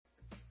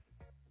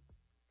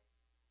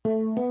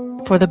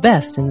For the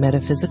best in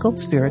metaphysical,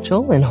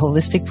 spiritual, and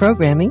holistic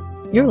programming,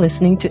 you're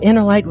listening to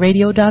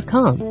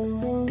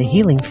InnerLightRadio.com, the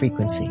healing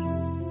frequency.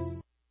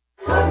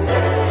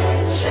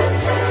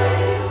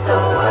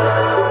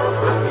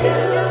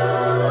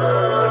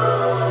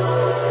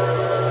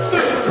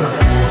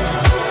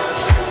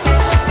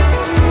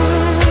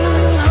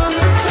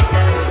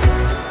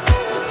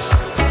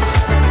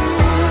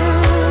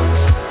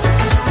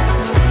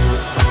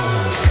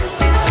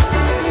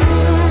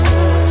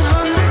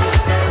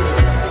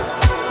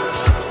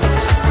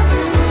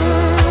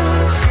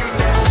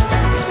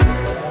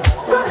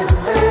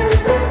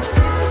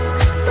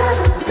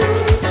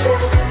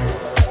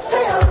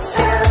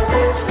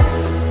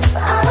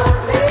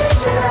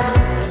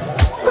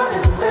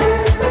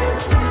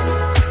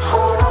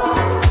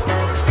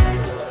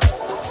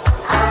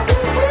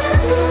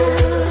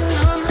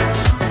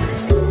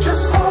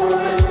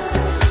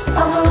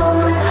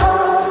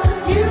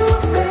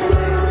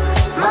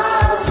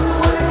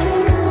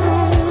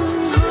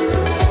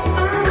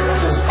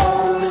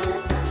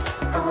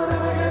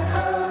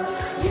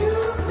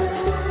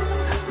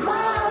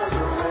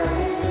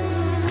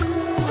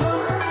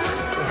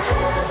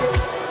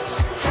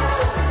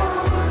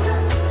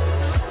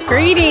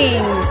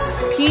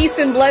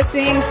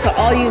 Blessings to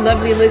all you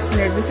lovely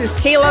listeners. This is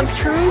K-Love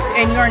Truth,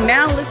 and you are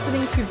now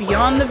listening to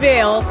Beyond the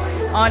Veil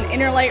on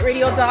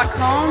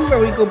InnerLightRadio.com, where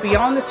we go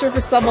beyond the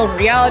surface level of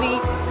reality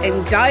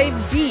and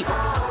dive deep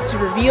to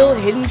reveal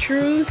hidden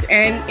truths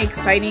and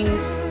exciting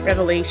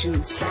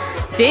revelations.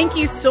 Thank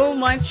you so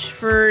much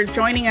for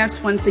joining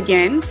us once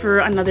again for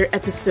another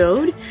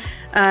episode.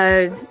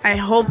 I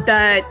hope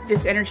that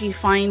this energy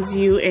finds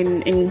you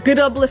in good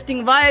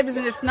uplifting vibes,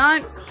 and if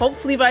not,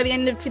 hopefully by the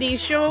end of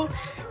today's show,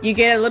 you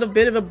get a little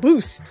bit of a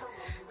boost.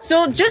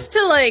 So just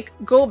to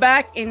go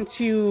back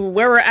into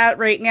where we're at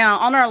right now,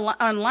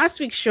 on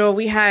last week's show,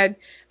 we had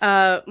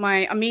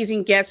my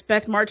amazing guest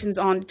Beth Martins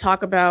on to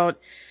talk about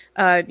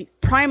the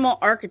primal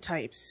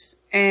archetypes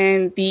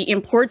and the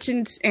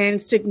importance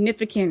and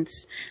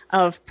significance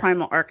of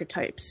primal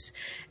archetypes.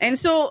 And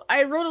so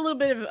I wrote a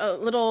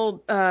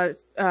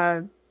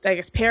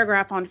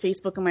paragraph on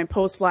Facebook in my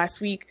post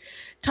last week,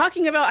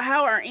 talking about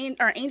how our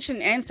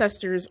ancient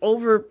ancestors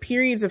over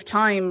periods of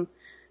time,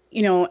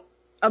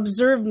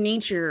 observed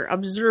nature,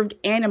 observed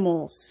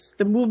animals,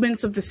 the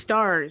movements of the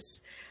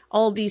stars,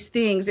 all these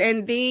things.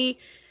 And they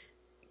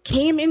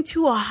came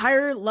into a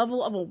higher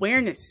level of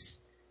awareness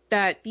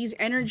that these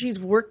energies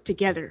work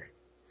together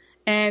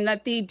and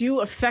that they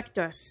do affect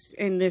us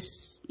in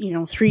this,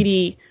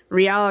 3D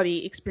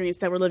reality experience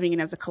that we're living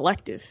in as a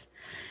collective.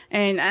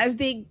 And as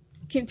they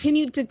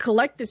continued to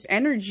collect this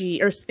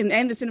energy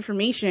and this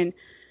information,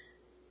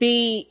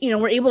 they,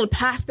 were able to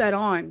pass that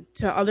on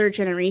to other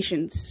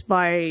generations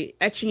by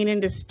etching it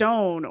into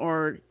stone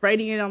or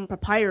writing it on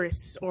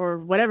papyrus or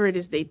whatever it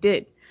is they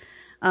did.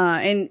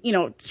 And,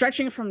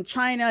 stretching from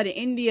China to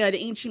India to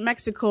ancient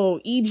Mexico,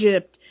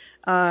 Egypt,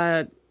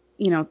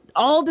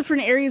 all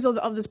different areas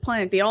of this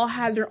planet, they all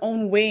had their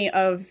own way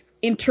of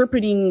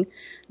interpreting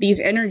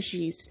these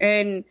energies.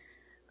 And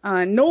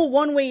no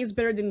one way is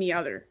better than the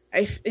other.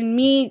 In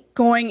me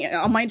going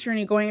on my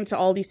journey, going into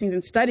all these things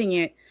and studying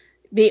it,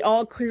 they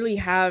all clearly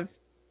have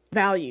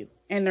value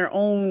and their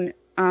own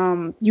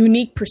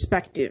unique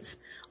perspective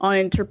on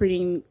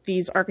interpreting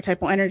these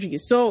archetypal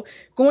energies. So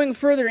going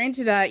further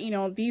into that,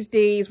 these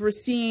days we're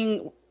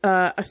seeing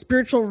a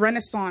spiritual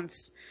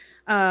renaissance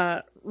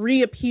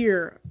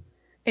reappear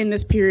in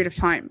this period of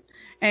time.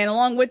 And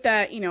along with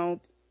that,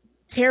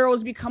 tarot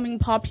is becoming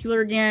popular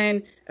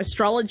again,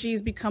 astrology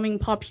is becoming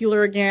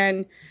popular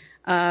again,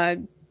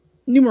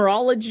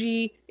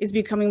 numerology is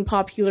becoming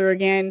popular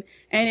again.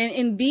 And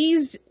in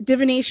these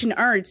divination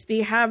arts,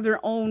 they have their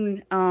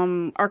own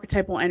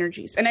archetypal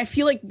energies. And I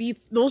feel like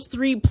those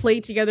three play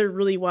together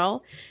really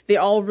well. They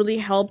all really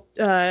help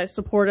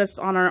support us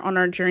on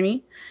our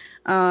journey.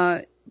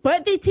 But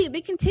they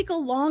can take a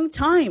long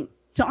time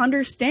to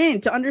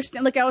understand,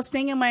 like I was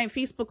saying in my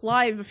Facebook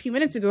Live a few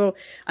minutes ago,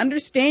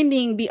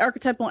 understanding the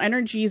archetypal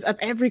energies of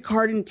every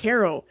card in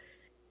tarot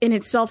in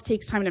itself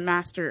takes time to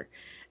master.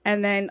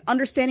 And then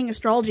understanding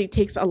astrology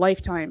takes a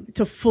lifetime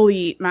to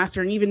fully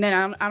master. And even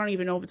then, I don't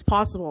even know if it's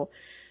possible.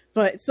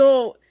 But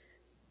so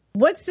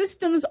what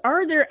systems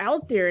are there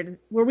out there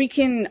where we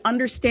can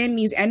understand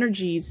these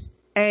energies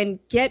and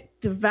get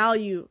the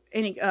value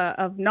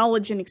of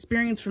knowledge and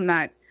experience from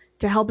that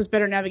to help us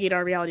better navigate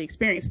our reality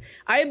experience?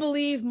 I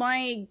believe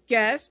my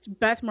guest,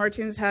 Beth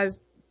Martins, has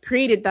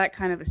created that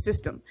kind of a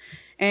system.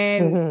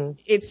 And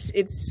it's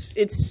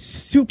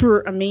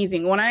super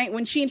amazing.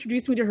 When she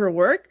introduced me to her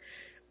work,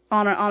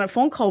 on a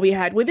phone call we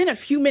had, within a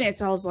few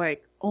minutes, I was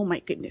like, oh my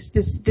goodness,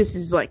 this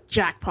is like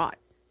jackpot.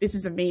 This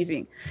is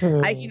amazing.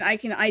 I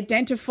can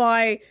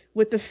identify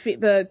with the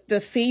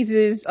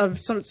phases of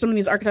some of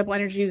these archetypal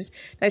energies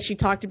that she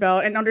talked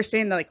about and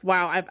understand that, like,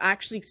 wow, I've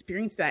actually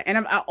experienced that. And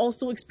I've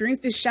also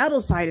experienced the shadow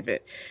side of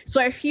it.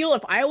 So I feel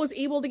if I was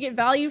able to get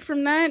value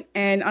from that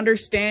and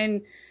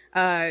understand,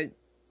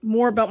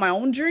 more about my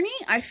own journey,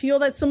 I feel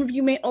that some of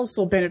you may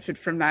also benefit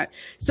from that.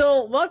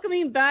 So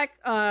welcoming back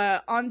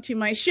onto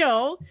my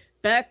show,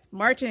 Beth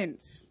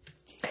Martins.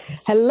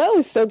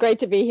 Hello, so great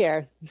to be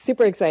here.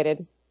 Super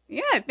excited.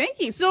 Yeah, thank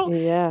you. So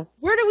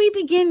where do we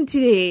begin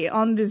today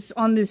on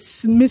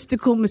this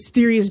mystical,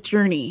 mysterious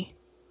journey?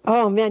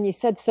 Oh man, you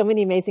said so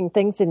many amazing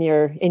things in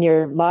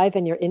your live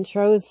and your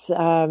intros.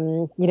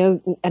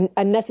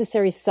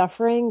 Unnecessary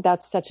suffering,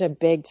 that's such a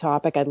big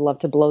topic. I'd love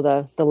to blow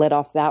the lid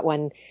off that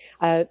one.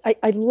 I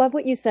love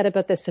what you said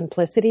about the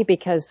simplicity,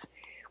 because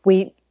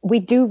we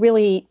do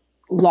really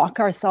lock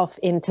ourselves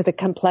into the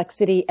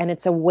complexity, and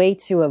it's a way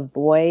to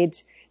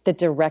avoid the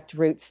direct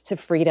routes to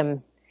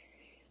freedom.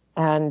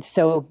 And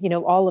so,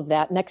 all of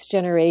that, next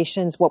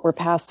generations, what we're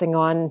passing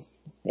on,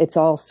 it's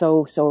all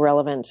so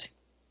relevant.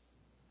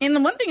 And the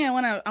one thing I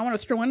want to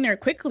throw in there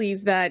quickly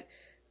is that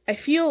I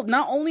feel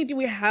not only do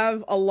we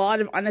have a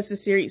lot of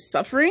unnecessary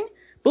suffering,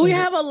 but we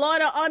have a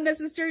lot of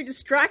unnecessary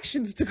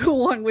distractions to go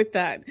along with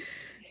that.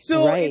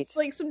 So It's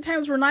like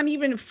sometimes we're not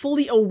even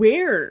fully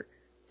aware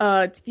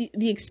to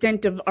the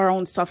extent of our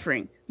own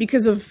suffering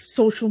because of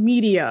social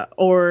media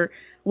or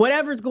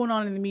whatever's going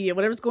on in the media,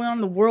 whatever's going on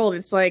in the world.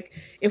 It's like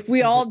if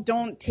we all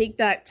don't take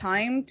that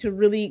time to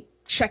really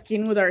check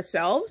in with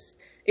ourselves,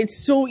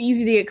 it's so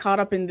easy to get caught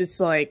up in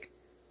this like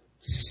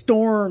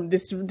storm,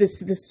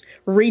 this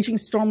raging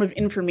storm of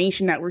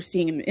information that we're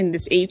seeing in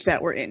this age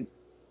that we're in.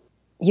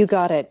 You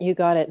got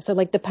it. So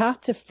like the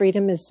path to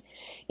freedom is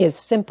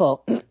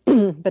simple,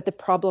 but the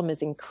problem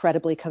is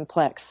incredibly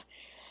complex.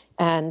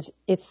 And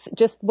it's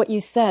just what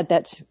you said,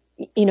 that,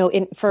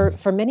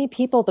 for many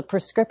people, the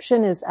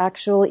prescription is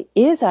actually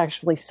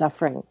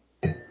suffering,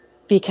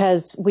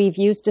 because we've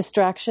used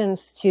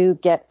distractions to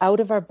get out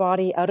of our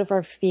body, out of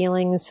our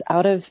feelings,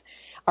 out of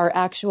our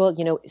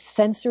actual,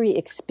 sensory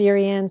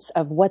experience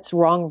of what's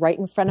wrong right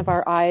in front of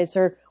our eyes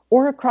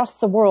or across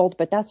the world,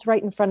 but that's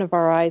right in front of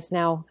our eyes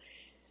now.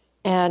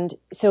 And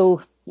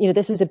so,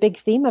 this is a big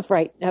theme of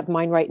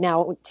mine right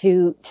now,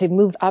 to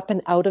move up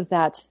and out of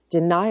that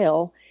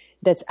denial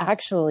that's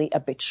actually a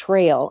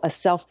betrayal, a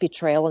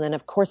self-betrayal, and then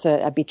of course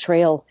a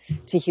betrayal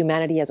to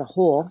humanity as a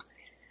whole.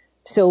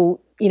 So,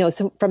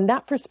 so from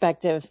that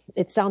perspective,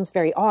 it sounds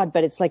very odd,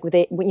 but it's like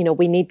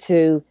we need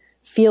to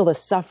feel the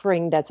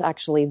suffering that's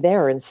actually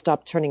there and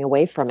stop turning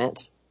away from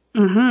it.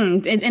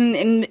 Mm-hmm.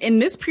 And in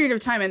this period of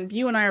time, and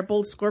you and I are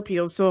both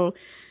Scorpios, so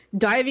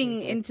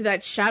diving into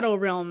that shadow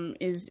realm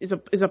is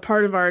a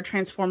part of our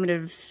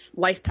transformative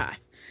life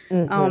path.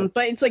 Mm-hmm.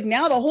 But it's like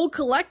now the whole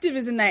collective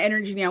is in that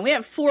energy now. We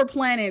have 4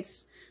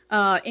 planets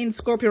in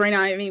Scorpio right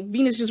now. I mean,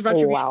 Venus just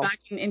retrograde back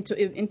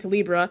into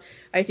Libra,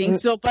 I think.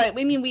 So, but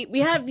I mean, we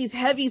have these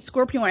heavy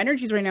Scorpio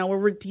energies right now where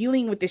we're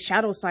dealing with the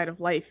shadow side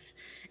of life.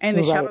 And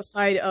the shadow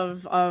side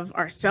of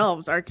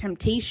ourselves, our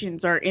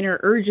temptations, our inner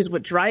urges,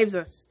 what drives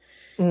us.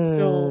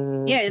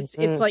 So yeah,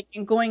 it's like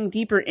in going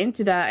deeper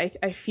into that,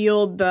 I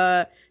feel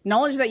the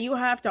knowledge that you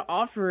have to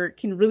offer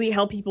can really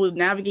help people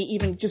navigate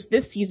even just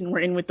this season we're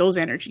in with those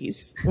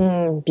energies.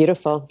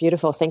 Beautiful.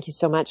 Thank you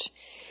so much.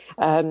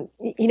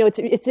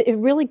 It's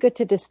really good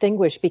to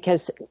distinguish,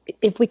 because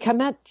if we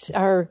come at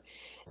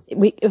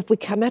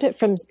it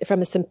from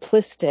a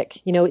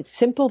simplistic, it's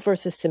simple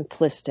versus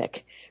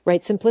simplistic,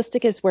 right?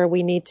 Simplistic is where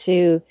we need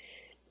to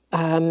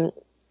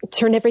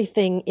turn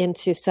everything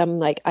into some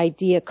like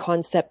idea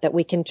concept that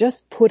we can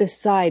just put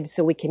aside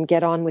so we can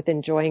get on with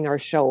enjoying our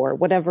show or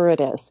whatever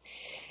it is.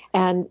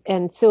 And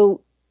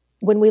so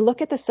when we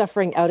look at the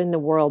suffering out in the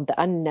world,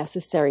 the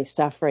unnecessary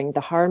suffering,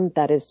 the harm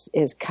that is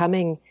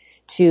coming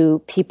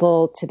to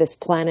people, to this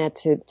planet,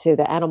 to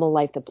the animal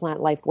life, the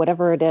plant life,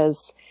 whatever it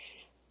is,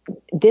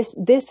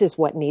 this is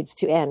what needs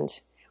to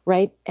end,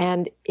 right?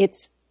 And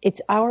it's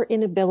our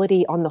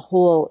inability on the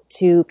whole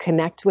to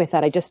connect with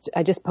that. I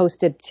just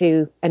posted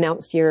to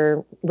announce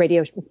your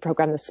radio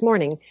program this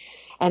morning.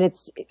 And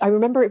I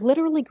remember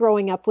literally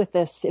growing up with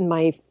this in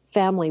my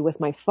family with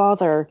my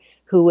father,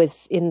 who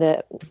was in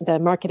the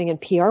marketing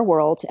and PR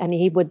world. And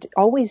he would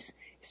always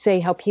say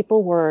how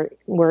people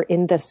were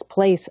in this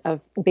place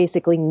of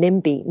basically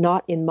NIMBY,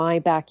 not in my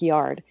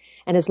backyard.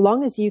 And as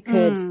long as you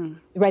could,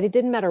 right, it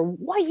didn't matter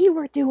what you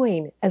were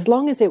doing, as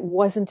long as it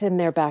wasn't in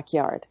their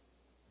backyard.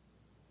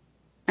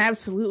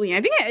 Absolutely.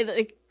 I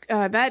think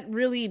that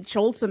really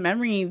jolts a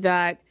memory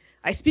that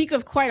I speak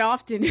of quite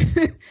often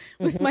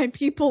with my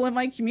people in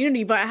my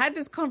community. But I had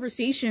this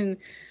conversation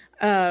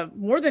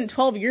more than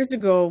 12 years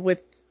ago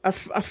with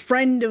a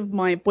friend of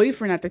my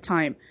boyfriend at the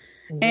time.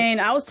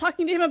 And I was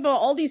talking to him about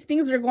all these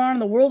things that are going on in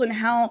the world and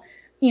how,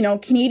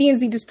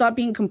 Canadians need to stop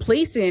being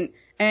complacent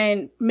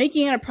and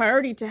making it a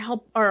priority to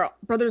help our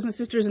brothers and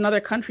sisters in other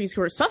countries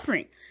who are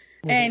suffering.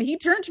 And he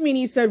turned to me and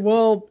he said,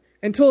 well,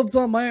 until it's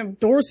on my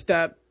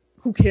doorstep,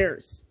 who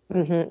cares?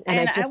 And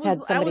I just had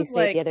somebody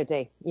say it the other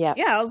day. Yeah.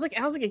 Yeah. I was like,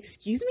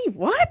 excuse me,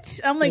 what?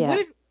 I'm like, what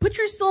if, put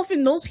yourself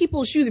in those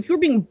people's shoes. If you were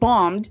being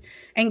bombed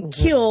and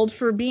killed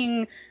for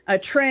being a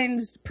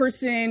trans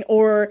person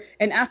or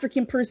an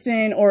African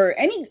person or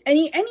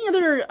any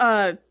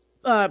other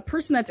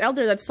person that's out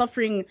there that's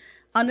suffering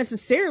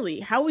unnecessarily,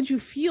 how would you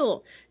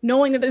feel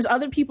knowing that there's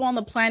other people on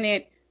the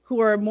planet who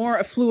are more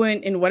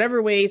affluent in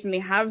whatever ways, and they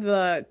have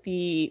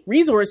the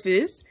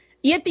resources,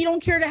 yet they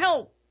don't care to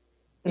help.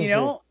 You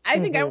know, I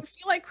think I would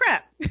feel like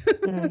crap.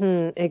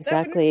 Exactly.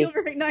 That wouldn't feel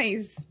very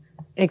nice.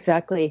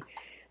 Exactly.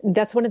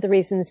 That's one of the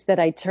reasons that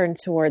I turned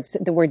towards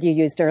the word you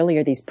used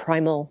earlier, these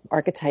primal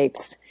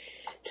archetypes.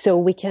 So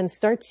we can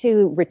start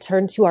to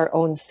return to our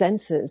own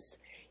senses.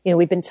 You know,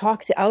 we've been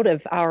talked out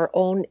of our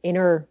own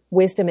inner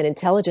wisdom and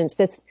intelligence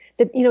that,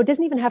 you know,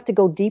 doesn't even have to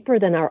go deeper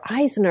than our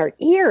eyes and our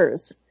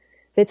ears.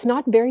 It's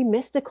not very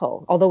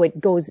mystical, although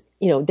it goes,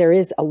 you know, there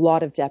is a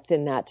lot of depth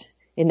in that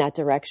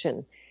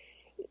direction.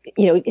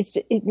 You know,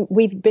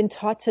 we've been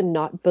taught to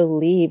not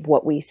believe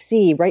what we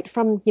see right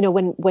from, you know,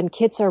 when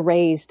kids are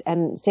raised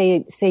and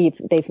say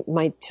if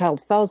my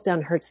child falls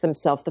down, hurts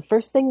themselves, the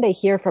first thing they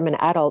hear from an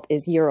adult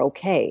is "you're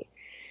okay."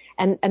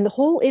 And the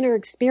whole inner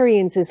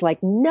experience is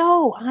like,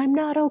 "No, I'm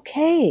not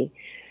okay."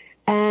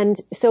 And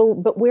so,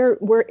 but we're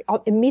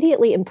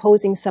immediately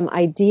imposing some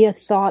idea,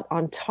 thought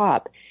on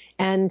top,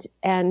 and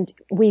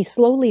we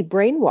slowly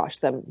brainwash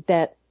them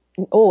that,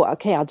 oh,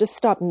 okay, I'll just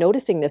stop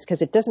noticing this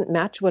because it doesn't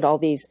match what all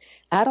these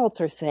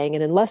adults are saying.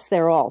 And unless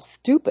they're all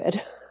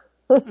stupid,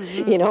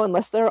 you know,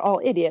 unless they're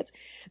all idiots,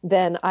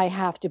 then I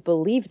have to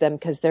believe them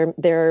because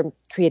they're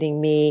creating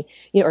me,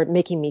 you know, or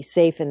making me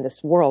safe in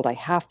this world. I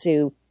have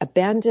to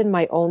abandon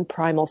my own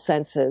primal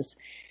senses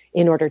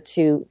in order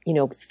to, you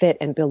know, fit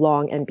and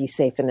belong and be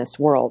safe in this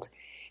world.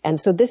 And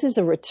so this is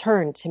a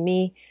return to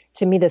me,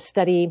 the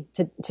study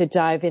to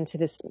dive into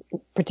this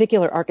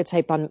particular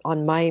archetype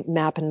on my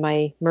map and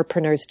my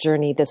Merpreneur's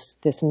journey,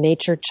 this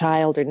nature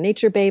child or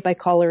nature babe, I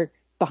call her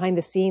behind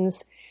the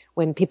scenes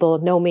when people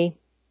know me,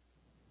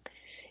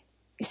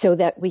 so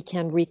that we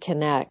can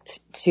reconnect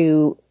to,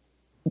 you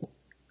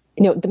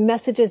know, the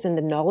messages and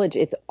the knowledge.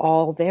 It's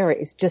all there.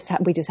 It's just,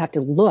 we just have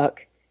to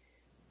look,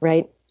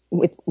 right?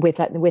 With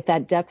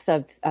that depth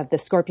of the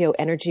Scorpio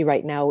energy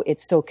right now,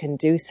 it's so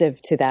conducive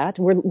to that.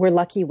 We're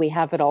lucky we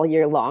have it all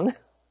year long.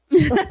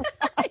 Yeah.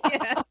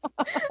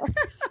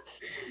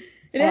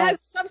 It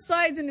has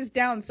upsides and its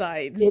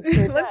downsides.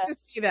 Let's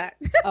just see that.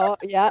 Oh,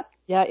 yeah.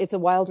 Yeah, it's a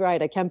wild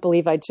ride. I can't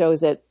believe I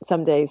chose it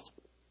some days.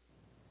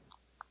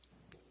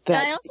 But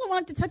I also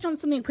wanted to touch on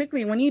something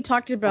quickly. When you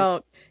talked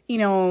about, you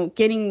know,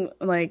 getting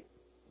like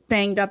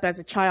banged up as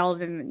a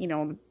child and, you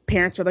know,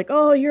 parents are like,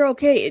 "Oh, you're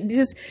okay." It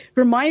just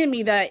reminded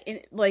me that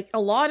like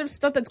a lot of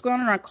stuff that's going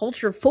on in our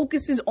culture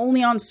focuses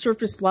only on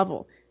surface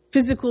level,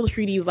 physical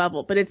 3D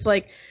level. But it's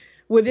like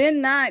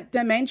within that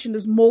dimension,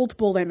 there's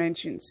multiple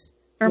dimensions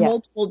or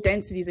multiple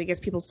densities, I guess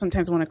people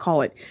sometimes want to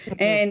call it.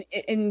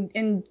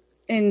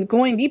 And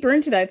going deeper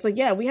into that, it's like,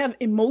 yeah, we have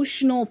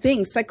emotional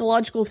things,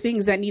 psychological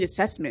things that need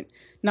assessment,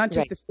 not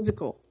just the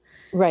physical.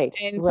 Right.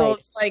 And so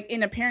it's like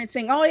in a parent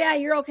saying, "Oh yeah,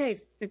 you're okay."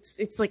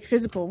 It's like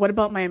physical. What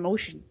about my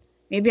emotion?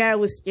 Maybe I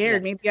was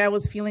scared. Maybe I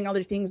was feeling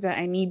other things that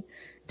I need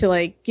to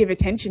like give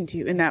attention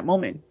to in that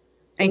moment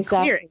and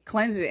clear it,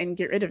 cleanse it, and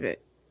get rid of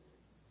it.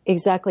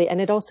 Exactly.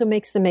 And it also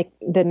makes the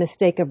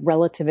mistake of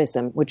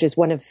relativism, which is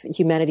one of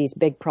humanity's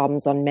big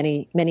problems on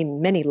many, many,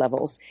 many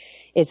levels,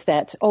 is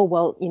that, oh,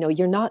 well, you know,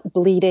 you're not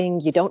bleeding.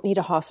 You don't need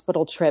a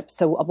hospital trip.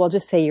 So we'll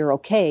just say you're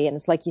okay. And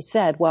it's like you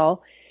said,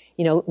 well,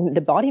 you know,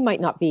 the body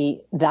might not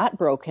be that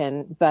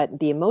broken, but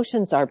the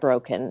emotions are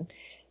broken.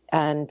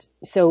 And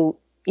so,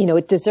 you know,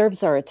 it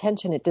deserves our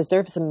attention. It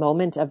deserves a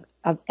moment of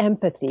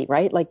empathy,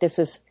 right? Like this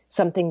is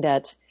something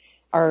that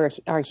our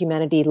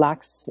humanity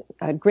lacks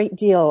a great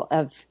deal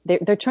of.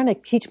 They're trying to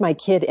teach my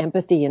kid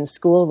empathy in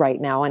school right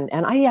now. And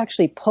I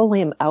actually pull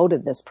him out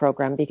of this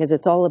program because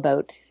it's all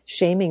about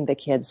shaming the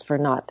kids for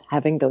not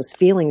having those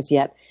feelings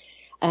yet.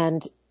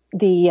 And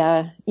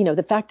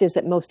the fact is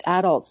that most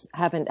adults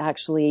haven't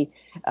actually,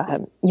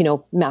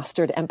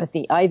 mastered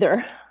empathy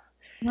either.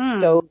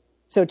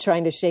 So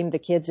trying to shame the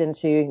kids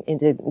into,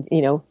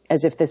 you know,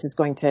 as if this is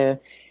going to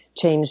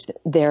change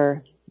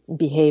their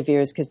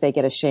behaviors because they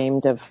get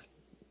ashamed of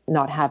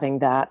not having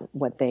that,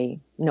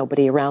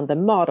 nobody around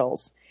them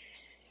models.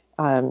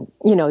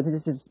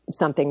 This is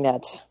something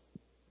that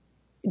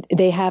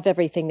they have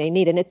everything they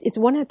need. And it's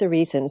one of the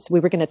reasons we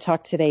were going to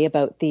talk today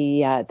about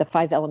the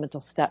 5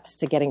 elemental steps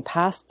to getting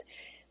past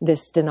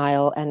this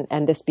denial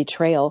and this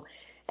betrayal.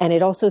 And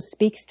it also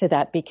speaks to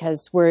that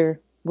because we're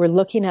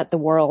looking at the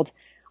world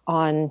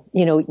on,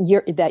 you know,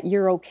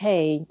 you're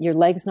okay, your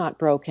leg's not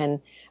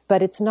broken,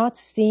 but it's not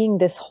seeing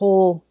this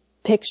whole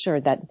picture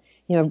that,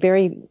 you know, a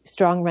very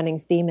strong running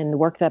theme in the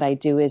work that I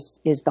do is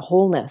the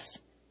wholeness.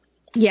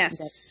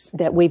 Yes.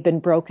 That we've been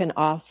broken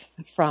off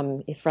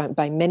from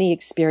by many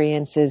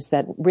experiences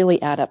that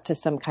really add up to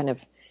some kind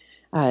of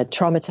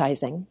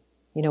traumatizing,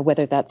 you know,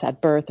 whether that's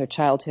at birth or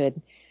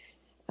childhood,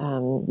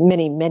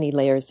 many, many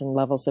layers and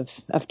levels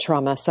of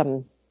trauma.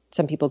 Some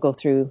people go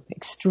through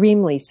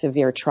extremely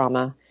severe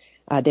trauma.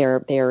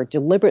 They're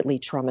deliberately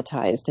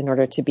traumatized in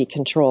order to be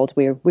controlled.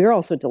 We're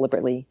also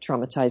deliberately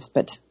traumatized,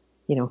 but,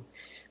 you know,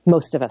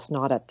 most of us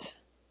not at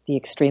the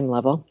extreme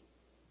level.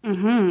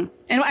 Mm-hmm.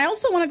 And I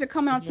also wanted to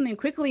comment on something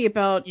quickly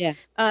about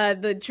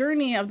the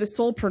journey of the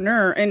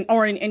soulpreneur,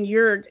 or in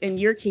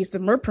your case, the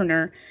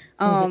merpreneur.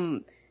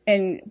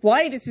 and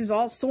why this is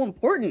all so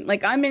important.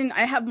 Like I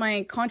have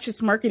my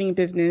conscious marketing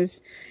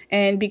business,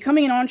 and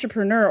becoming an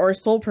entrepreneur or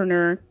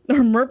soulpreneur or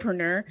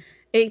merpreneur,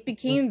 it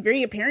became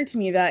very apparent to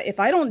me that if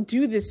I don't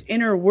do this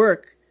inner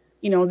work,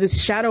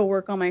 this shadow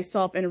work on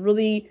myself and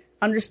really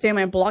understand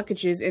my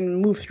blockages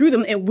and move through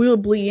them, it will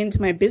bleed into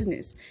my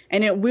business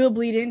and it will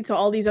bleed into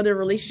all these other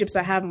relationships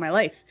I have in my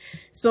life.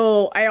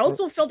 So I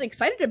also felt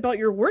excited about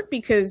your work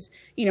because,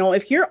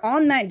 if you're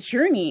on that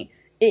journey,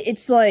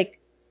 it's like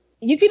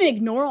you can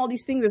ignore all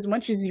these things as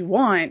much as you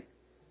want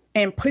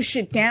and push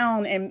it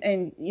down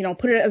and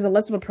put it as a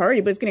less of a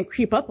priority, but it's going to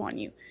creep up on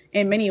you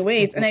in many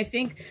ways. And I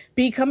think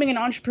becoming an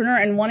entrepreneur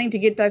and wanting to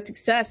get that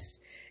success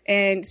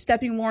and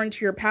stepping more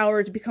into your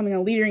power to becoming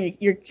a leader in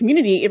your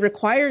community, it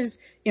requires,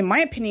 in my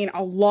opinion,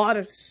 a lot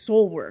of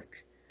soul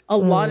work, a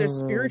lot of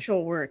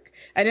spiritual work.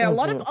 And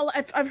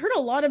I've heard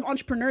a lot of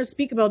entrepreneurs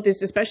speak about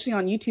this, especially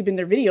on YouTube in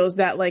their videos,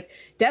 that like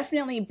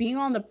definitely being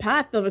on the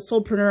path of a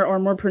soulpreneur or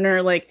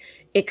morepreneur, like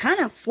it kind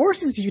of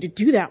forces you to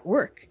do that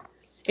work.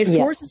 It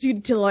forces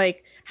you to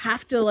like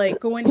have to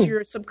like go into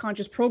your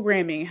subconscious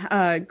programming,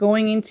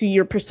 going into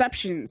your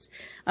perceptions,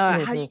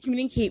 how you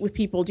communicate with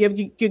people. Do you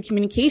have good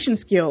communication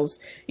skills?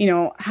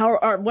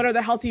 What are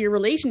the healthier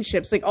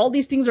relationships? Like all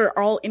these things are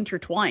all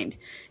intertwined.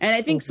 And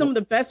I think some of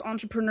the best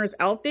entrepreneurs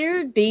out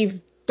there,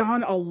 they've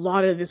done a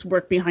lot of this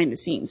work behind the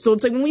scenes. So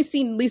it's like when we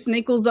see Lisa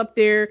Nichols up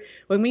there,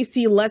 when we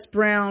see Les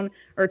Brown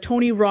or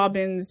Tony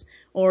Robbins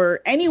or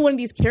any one of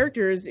these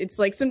characters, it's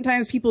like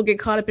sometimes people get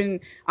caught up in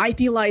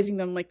idealizing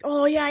them like,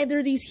 oh yeah,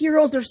 they're these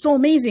heroes, they're so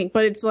amazing.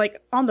 But it's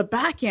like on the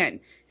back end,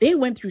 they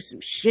went through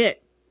some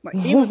shit. Like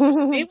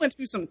they went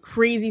through some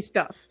crazy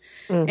stuff.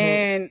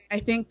 And I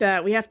think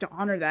that we have to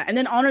honor that, and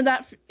then honor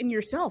that in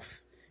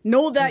yourself.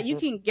 Know that you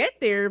can get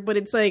there, but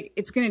it's like,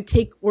 it's going to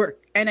take work.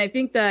 And I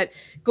think that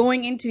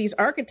going into these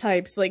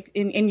archetypes, like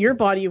in your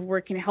body of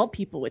work, can help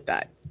people with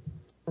that.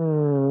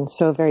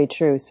 So very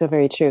true. So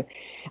very true.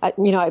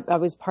 I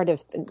was part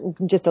of,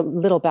 just a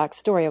little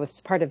backstory, I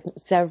was part of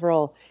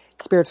several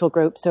spiritual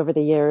groups over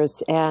the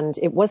years. And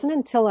it wasn't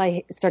until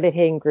I started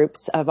hitting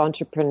groups of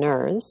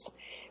entrepreneurs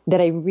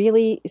that I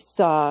really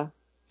saw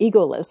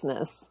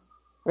egolessness,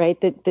 right?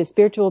 That the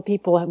spiritual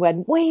people who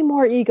had way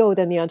more ego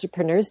than the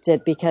entrepreneurs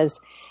did, because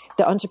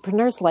the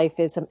entrepreneur's life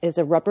is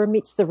a rubber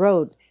meets the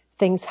road.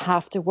 Things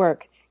have to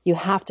work. You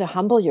have to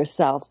humble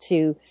yourself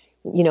to,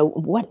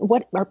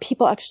 what are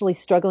people actually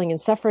struggling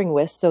and suffering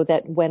with, so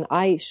that when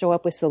I show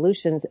up with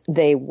solutions,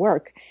 they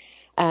work.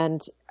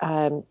 And,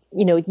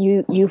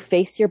 you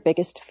face your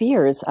biggest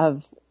fears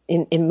of,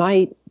 in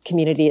my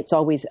community, it's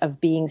always of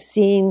being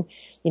seen,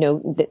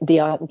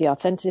 the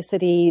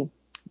authenticity.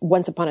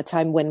 Once upon a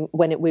time when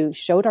we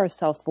showed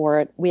ourselves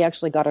for it, we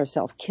actually got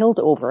ourselves killed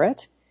over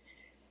it.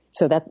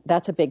 So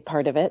that's a big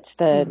part of it.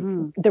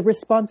 The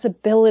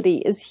responsibility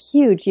is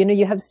huge.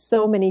 You have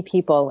so many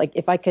people. Like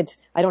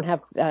I don't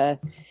have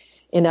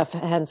enough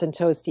hands and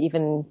toes to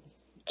even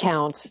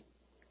count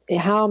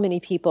how many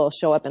people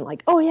show up and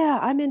like, oh yeah,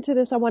 I'm into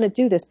this, I want to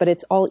do this, but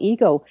it's all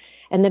ego.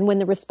 And then when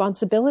the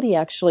responsibility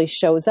actually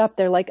shows up,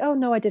 they're like, oh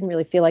no, I didn't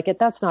really feel like it.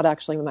 That's not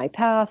actually my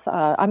path.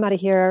 I'm out of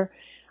here.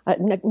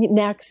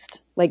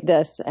 Next, like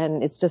this.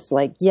 And it's just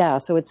like, yeah,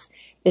 so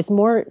it's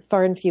more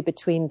far and few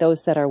between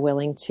those that are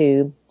willing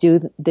to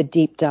do the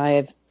deep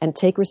dive and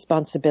take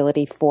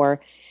responsibility for,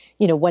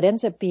 what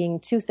ends up being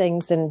two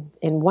things in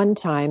one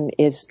time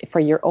is for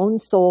your own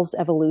soul's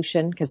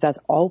evolution, because that's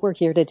all we're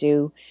here to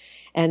do.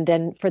 And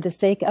then for the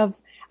sake of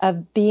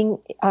being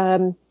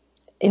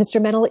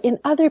instrumental in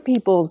other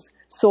people's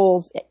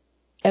soul's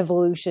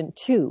evolution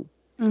too.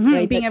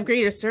 Right? Being of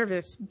greater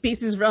service,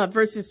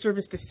 versus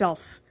service to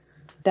self.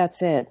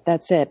 That's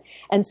it.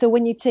 And so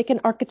when you take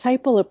an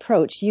archetypal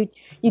approach, you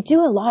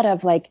do a lot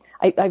of like,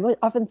 I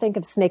often think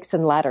of snakes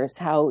and ladders,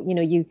 how,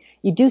 you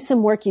do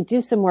some work,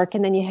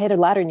 and then you hit a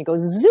ladder and you go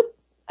zoop,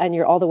 and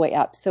you're all the way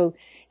up. So,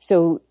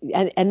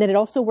 and then it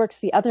also works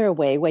the other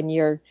way when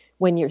you're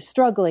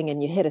struggling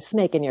and you hit a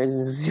snake and you're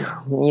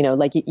zoom,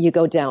 like you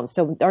go down.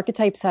 So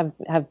archetypes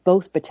have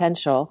both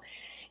potential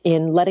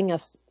in letting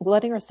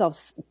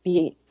ourselves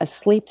be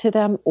asleep to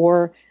them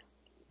or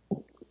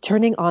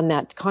turning on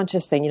that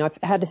conscious thing. I've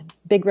had a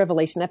big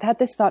revelation. I've had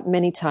this thought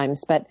many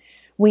times, but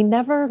we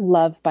never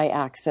love by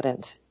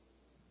accident.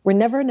 We're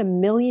never in a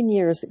million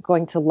years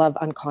going to love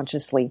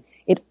unconsciously.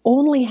 It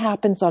only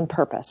happens on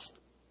purpose.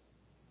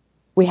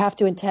 We have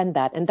to intend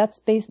that. And that's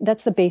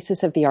the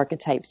basis of the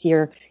archetypes.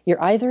 You're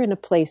either in a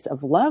place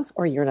of love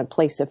or you're in a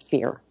place of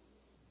fear.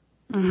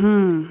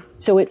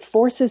 So it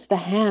forces the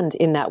hand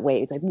in that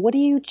way. It's like, what do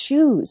you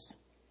choose?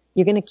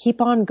 You're going to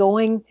keep on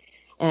going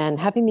and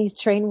having these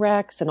train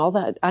wrecks and all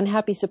the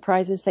unhappy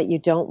surprises that you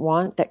don't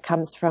want, that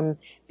comes from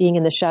being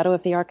in the shadow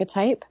of the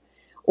archetype,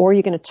 or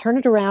you're going to turn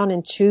it around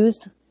and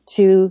choose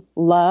to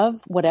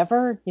love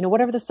whatever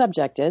the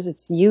subject is.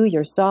 It's you,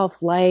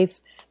 yourself, life,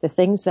 the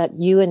things that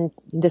you and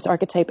this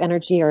archetype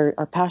energy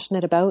are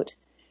passionate about.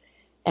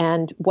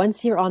 And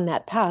once you're on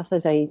that path,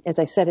 as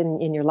I said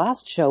in your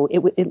last show,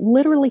 it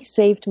literally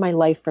saved my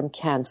life from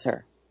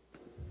cancer.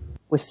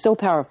 It was so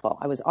powerful.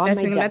 I was on my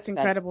deathbed. That's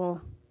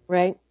incredible.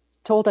 Right?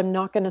 told I'm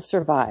not going to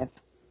survive.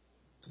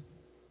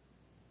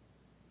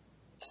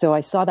 So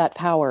I saw that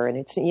power, and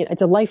it's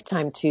a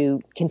lifetime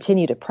to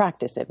continue to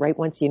practice it, right?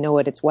 Once you know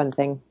it, it's one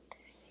thing.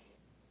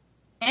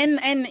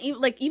 And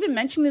like even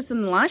mentioning this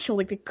in the last show,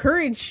 like the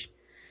courage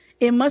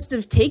it must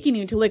have taken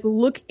you to like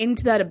look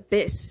into that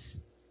abyss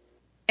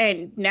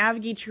and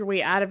navigate your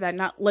way out of that,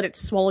 not let it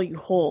swallow you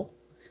whole.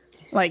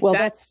 Like, well,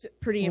 that's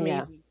pretty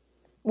amazing. Yeah.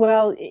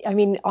 Well, I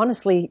mean,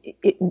 honestly,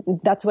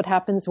 that's what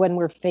happens when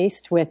we're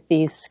faced with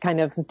these kind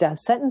of death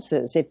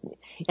sentences.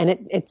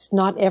 It's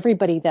not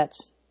everybody that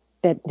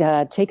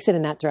takes it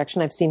in that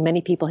direction. I've seen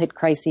many people hit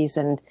crises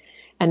and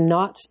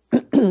not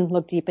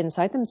look deep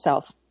inside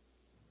themselves.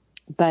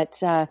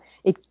 But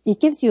it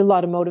gives you a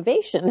lot of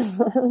motivation.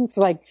 It's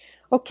like,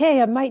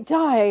 okay, I might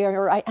die,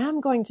 or I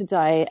am going to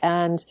die,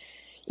 and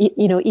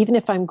even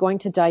if I'm going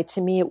to die, to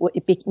me,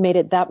 it made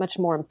it that much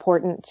more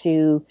important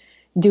to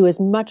do as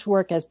much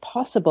work as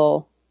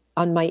possible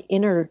on my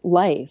inner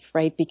life,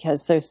 right?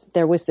 Because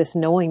there was this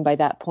knowing by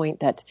that point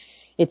that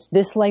it's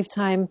this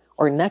lifetime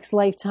or next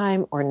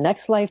lifetime or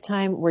next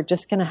lifetime. We're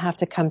just going to have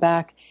to come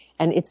back.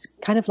 And it's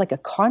kind of like a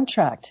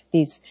contract,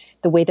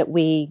 the way that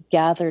we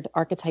gathered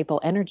archetypal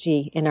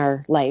energy in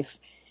our life,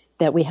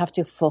 that we have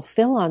to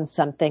fulfill on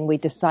something. We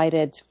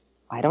decided,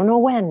 I don't know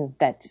when,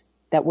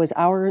 that was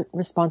our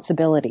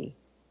responsibility.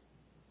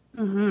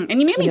 Mm-hmm. And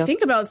you made me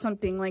think about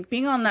something like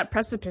being on that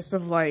precipice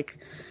of like,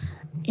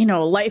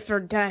 life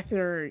or death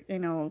or,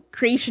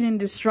 creation and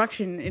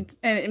destruction.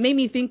 And it made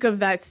me think of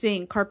that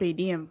saying, carpe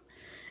diem.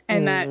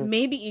 And that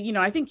maybe,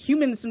 I think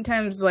humans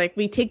sometimes like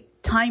we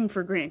take time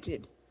for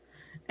granted.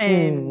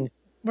 And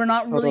we're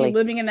not really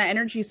living in that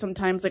energy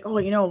sometimes. Like, oh,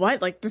 you know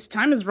what? Like this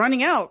time is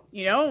running out.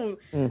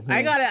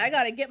 I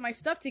gotta get my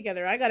stuff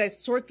together. I gotta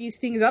sort these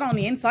things out on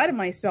the inside of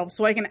myself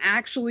so I can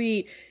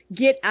actually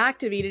get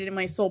activated in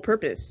my soul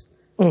purpose.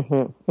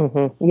 Mm-hmm,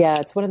 mm-hmm. Yeah,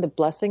 it's one of the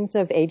blessings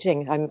of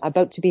aging. I'm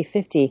about to be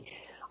 50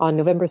 on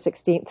November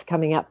 16th,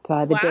 coming up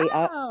the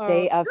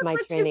day of my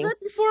training. Right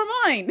before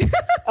mine.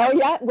 Oh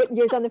yeah, what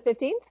year's on the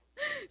 15th?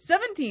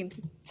 17th.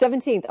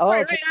 Oh,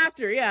 right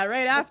after. Yeah,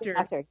 right after.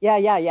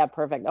 Yeah.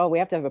 Perfect. Oh, we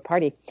have to have a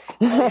party.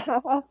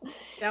 That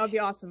would be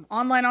awesome.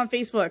 Online on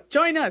Facebook.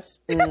 Join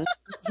us.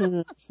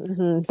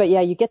 Mm-hmm. But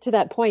yeah, you get to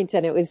that point,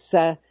 and it was,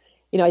 I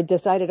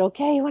decided,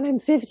 okay, when I'm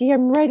 50,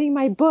 I'm writing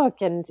my book,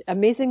 and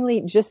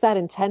amazingly, just that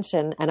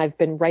intention. And I've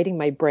been writing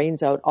my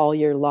brains out all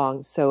year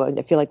long. So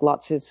I feel like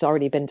lots has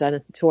already been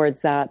done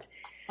towards that.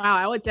 Wow,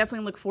 I would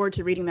definitely look forward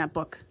to reading that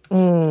book.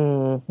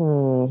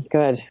 Mm-hmm.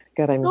 Good.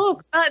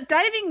 So,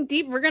 diving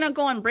deep, we're going to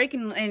go on break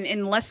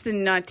in less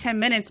than 10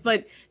 minutes,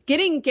 but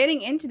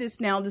getting into this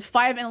now, the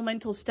 5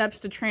 elemental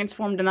steps to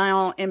transform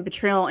denial and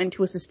betrayal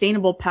into a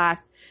sustainable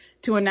path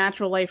to a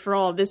natural life for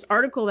all. This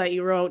article that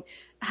you wrote,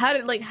 how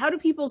do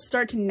people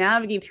start to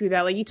navigate through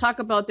that? Like you talk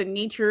about the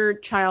nature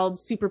child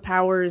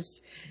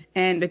superpowers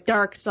and the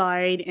dark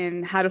side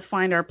and how to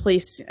find our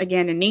place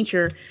again in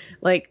nature.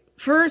 Like,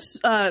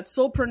 first,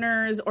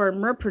 soulpreneurs or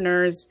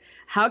merpreneurs,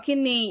 how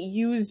can they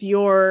use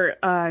your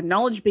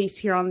knowledge base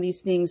here on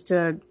these things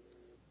to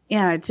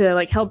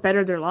like help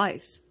better their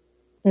lives?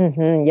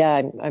 Mm-hmm.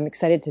 Yeah, I'm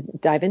excited to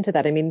dive into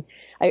that. I mean,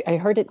 I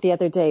heard it the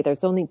other day.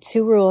 There's only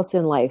 2 rules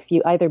in life.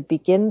 You either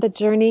begin the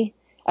journey,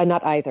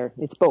 not either.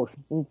 It's both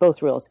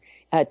rules.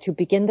 To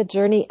begin the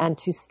journey and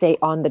to stay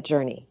on the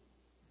journey.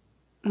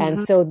 Mm-hmm.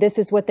 And so this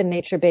is what the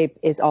Nature Babe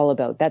is all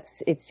about.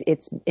 It's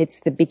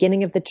the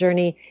beginning of the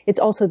journey. It's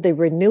also the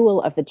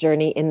renewal of the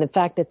journey in the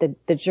fact that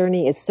the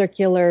journey is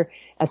circular,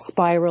 a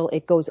spiral.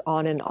 It goes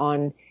on and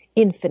on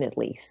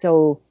infinitely.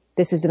 So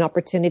this is an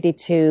opportunity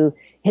to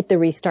hit the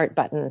restart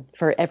button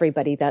for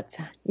everybody. That,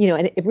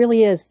 and it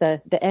really is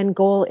the end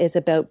goal is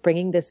about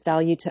bringing this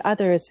value to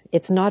others.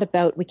 It's not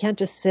about, we can't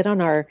just sit on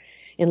our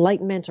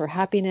enlightenment or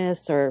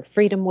happiness or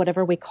freedom,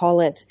 whatever we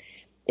call it.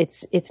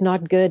 It's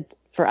not good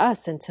for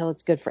us until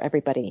it's good for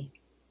everybody.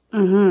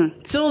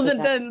 Mm-hmm. So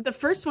the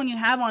first one you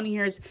have on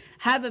here is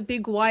have a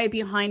big why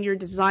behind your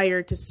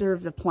desire to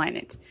serve the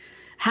planet.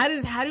 How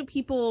do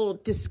people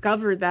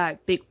discover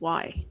that big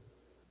why?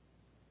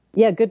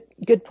 Yeah,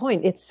 good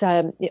point. It's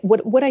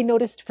what I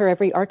noticed for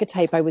every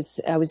archetype. I was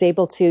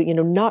able to,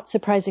 not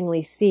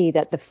surprisingly see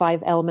that the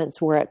 5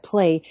 elements were at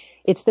play.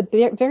 It's the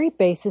very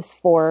basis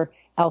for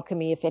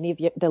alchemy. If any of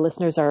the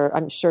listeners are,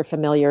 I'm sure,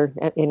 familiar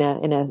in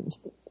an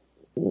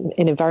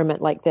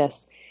environment like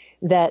this,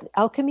 that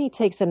alchemy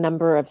takes a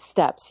number of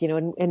steps,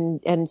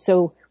 and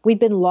so we've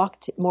been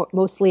locked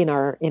mostly in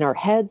our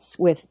heads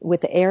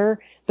with air,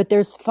 but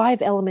there's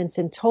 5 elements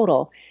in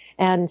total,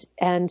 and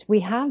we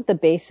have the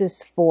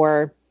basis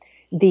for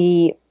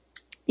the,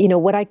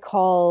 what I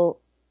call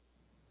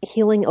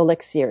healing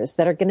elixirs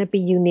that are going to be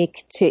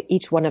unique to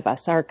each one of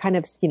us, our kind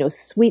of,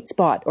 sweet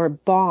spot or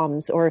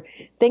bombs or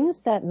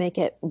things that make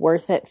it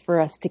worth it for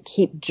us to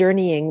keep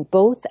journeying,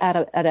 both at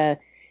a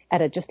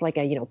just like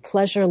a,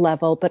 pleasure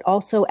level, but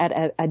also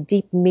at a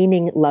deep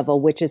meaning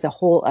level, which is a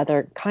whole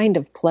other kind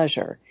of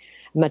pleasure,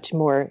 much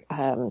more,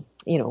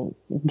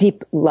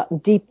 deep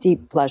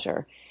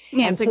pleasure.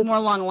 Yeah, it's like more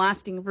long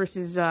lasting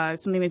versus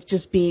something that's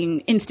just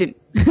being instant.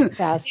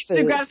 Fast instant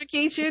food.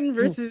 gratification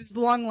versus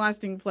long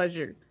lasting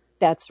pleasure.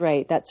 That's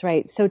right. That's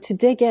right. So to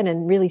dig in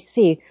and really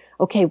see,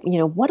 okay,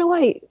 what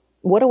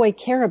do I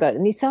care about?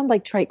 And these sound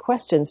like trite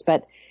questions,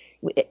 but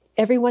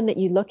everyone that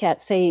you look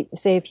at, say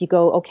if you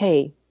go,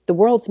 okay, the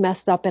world's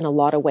messed up in a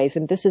lot of ways,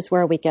 and this is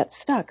where we get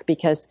stuck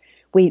because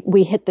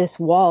we hit this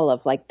wall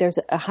of like, there's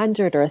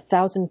 100 or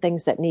 1,000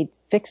 things that need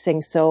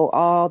fixing. So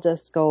I'll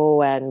just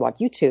go and watch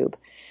YouTube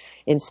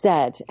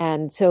instead.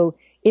 And so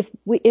if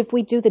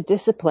we do the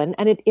discipline,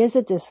 and it is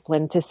a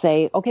discipline to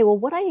say, okay, well,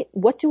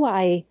 what do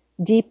I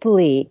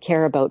deeply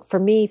care about? For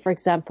me, for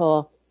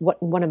example,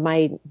 one of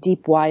my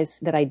deep whys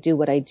that I do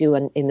what I do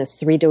in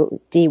this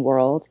 3D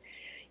world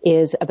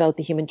is about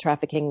the human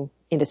trafficking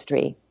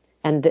industry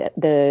and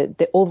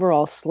the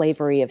overall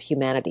slavery of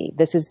humanity.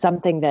 This is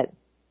something that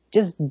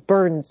just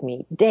burns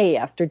me day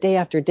after day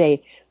after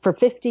day. For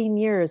 15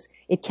 years,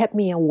 it kept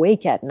me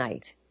awake at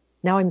night.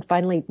 Now I'm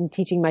finally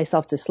teaching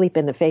myself to sleep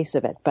in the face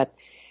of it. But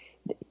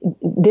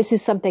this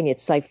is something,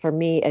 it's like, for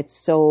me, I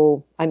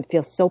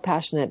feel so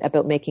passionate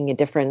about making a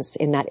difference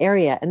in that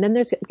area. And then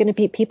there's going to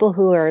be people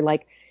who are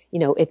like,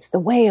 it's the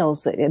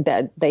whales,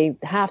 that they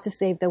have to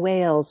save the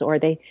whales, or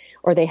they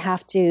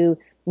have to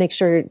make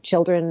sure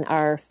children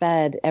are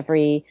fed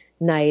every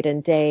night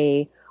and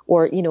day,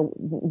 or,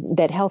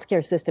 that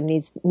healthcare system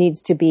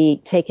needs to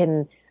be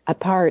taken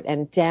apart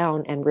and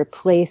down and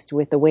replaced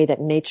with the way that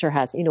nature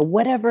has,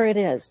 whatever it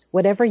is,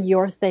 whatever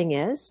your thing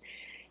is,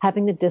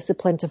 having the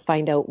discipline to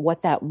find out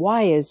what that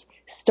why is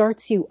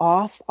starts you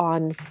off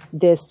on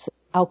this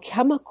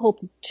alchemical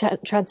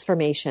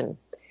transformation.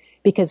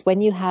 Because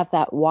when you have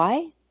that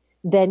why,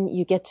 then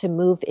you get to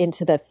move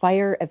into the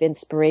fire of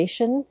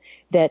inspiration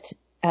that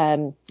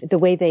the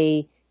way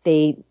they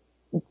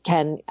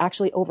can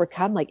actually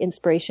overcome, like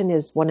inspiration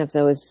is one of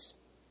those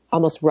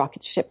almost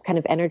rocket ship kind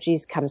of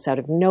energies, comes out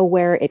of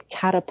nowhere. It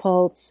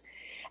catapults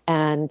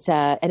and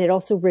it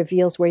also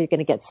reveals where you're going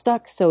to get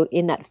stuck. So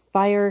in that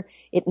fire,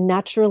 it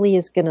naturally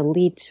is going to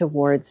lead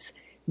towards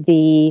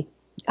the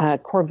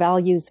core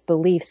values,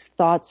 beliefs,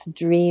 thoughts,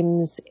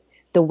 dreams,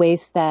 the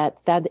ways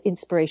that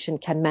inspiration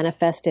can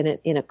manifest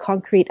in a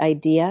concrete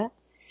idea.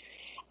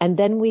 And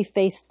then we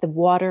face the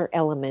water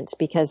element,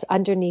 because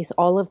underneath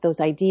all of those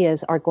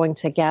ideas are going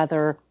to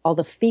gather all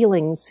the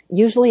feelings,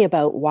 usually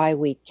about why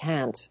we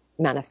can't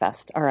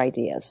manifest our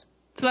ideas.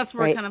 So that's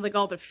where kind of like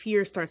all the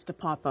fear starts to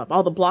pop up,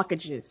 all the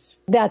blockages.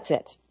 That's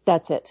it.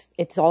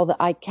 It's all the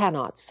I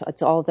cannots.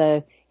 It's all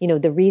the,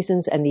 the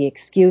reasons and the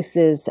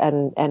excuses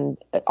and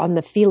on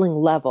the feeling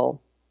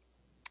level.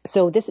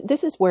 So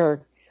this is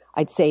where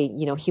I'd say,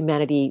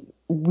 humanity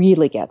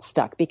really gets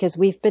stuck, because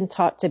we've been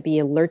taught to be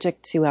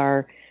allergic to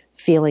our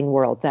feeling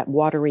world, that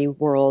watery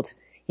world,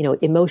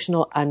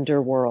 emotional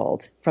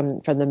underworld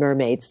from the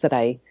mermaids that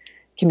I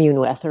commune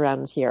with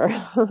around here.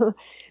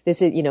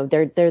 This is,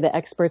 they're the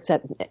experts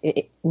at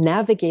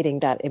navigating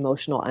that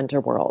emotional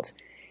underworld.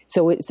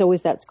 So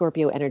is that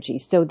Scorpio energy.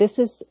 So this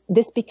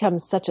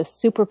becomes such a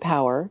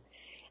superpower,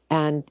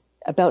 and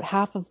about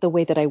half of the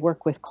way that I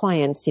work with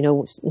clients,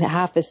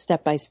 half is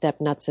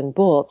step-by-step nuts and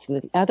bolts.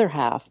 And the other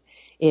half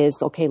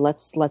is, okay,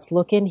 let's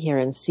look in here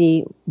and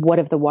see what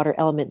of the water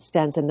element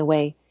stands in the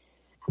way.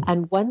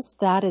 And once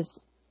that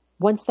is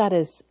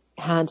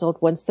handled,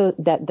 once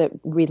the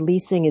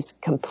releasing is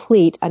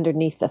complete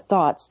underneath the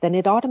thoughts, then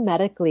it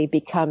automatically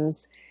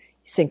becomes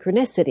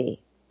synchronicity,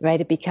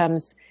 right? It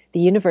becomes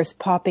the universe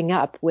popping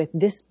up with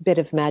this bit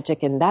of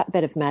magic and that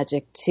bit of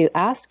magic to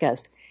ask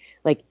us,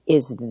 like,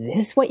 is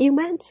this what you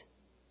meant?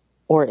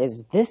 Or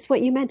is this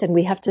what you meant? And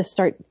we have to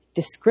start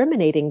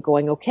discriminating,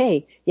 going,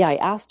 okay, yeah, I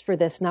asked for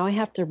this. Now I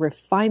have to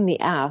refine the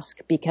ask,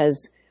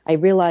 because I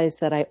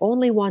realized that I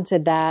only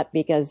wanted that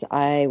because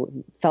I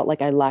felt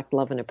like I lacked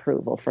love and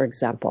approval, for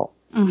example.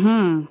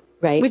 Mm-hmm.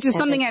 Right. Which is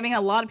something I think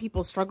a lot of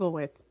people struggle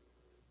with.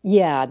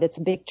 Yeah, that's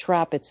a big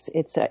trap. It's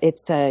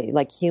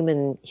like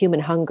human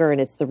hunger, and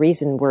it's the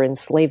reason we're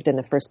enslaved in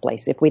the first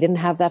place. If we didn't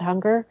have that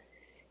hunger,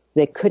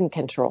 they couldn't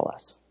control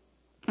us.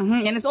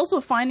 Mm-hmm. And it's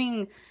also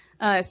finding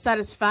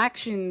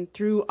satisfaction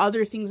through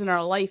other things in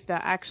our life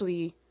that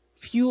actually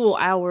fuel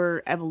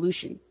our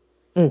evolution.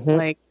 Mm-hmm.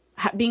 Like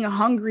being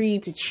hungry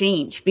to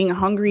change, being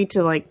hungry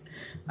to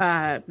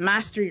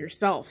master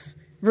yourself,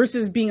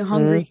 versus being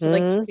hungry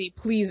to say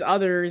please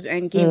others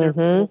and gain their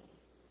approval.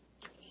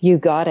 You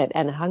got it.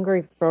 And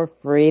hungry for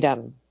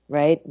freedom,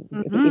 right?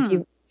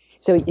 Mm-hmm.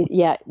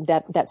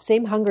 That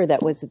same hunger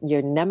that was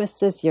your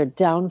nemesis, your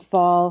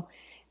downfall,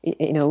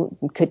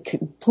 could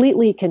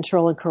completely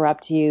control and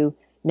corrupt you,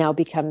 now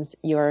becomes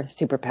your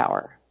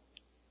superpower.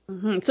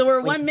 Mm-hmm. So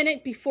we're 1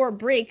 minute before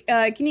break.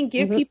 Can you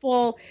give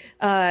people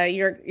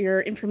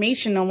your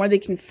information on where they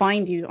can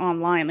find you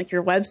online, like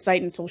your website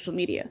and social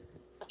media?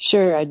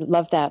 Sure, I'd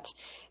love that.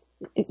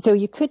 So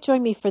you could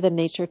join me for the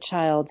Nature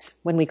Child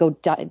when we go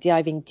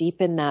diving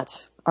deep in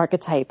that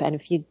archetype. And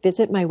if you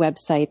visit my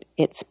website,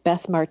 it's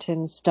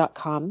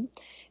bethmartens.com,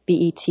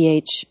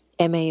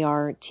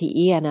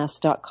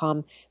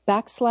 BETHMARTENS.com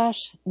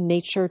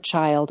 /Nature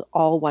Child,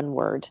 all one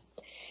word.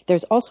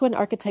 There's also an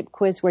archetype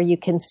quiz where you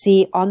can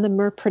see on the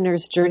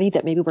Merpreneur's journey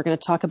that maybe we're going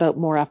to talk about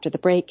more after the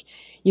break.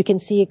 You can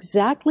see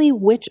exactly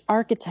which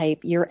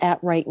archetype you're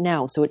at right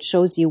now. So it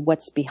shows you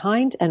what's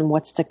behind and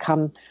what's to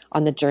come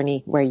on the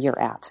journey where you're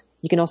at.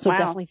 You can also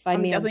definitely find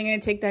me. I'm definitely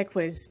going to take that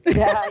quiz.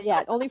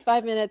 Yeah. Only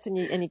 5 minutes and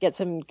you get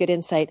some good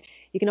insight.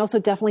 You can also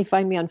definitely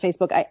find me on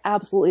Facebook. I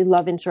absolutely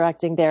love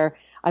interacting there.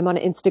 I'm on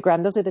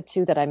Instagram. Those are the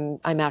two that I'm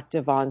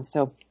active on.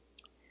 So.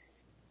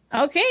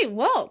 Okay,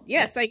 well,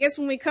 yes, I guess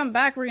when we come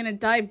back, we're going to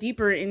dive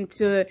deeper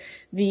into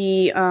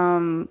the,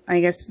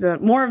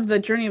 more of the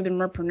journey of the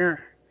Merpreneur.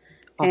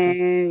 Awesome.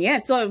 And yeah,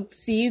 so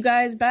see you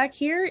guys back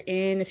here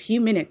in a few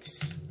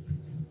minutes.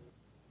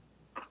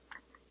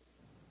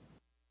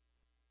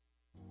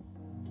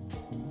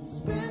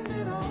 Spend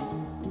it all,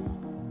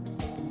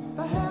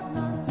 I have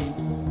not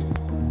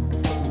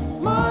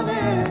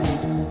money,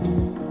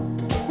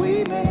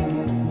 we make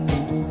it,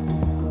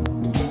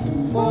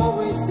 before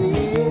we see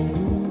it,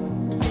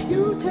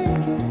 you take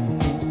it,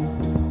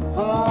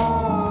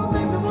 oh,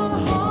 make me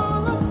wanna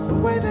holler, the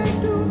way they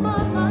do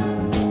my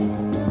life,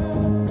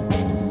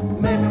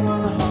 make me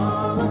wanna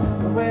holler,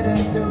 the way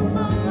they do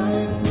my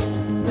life,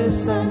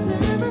 this ain't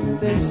living,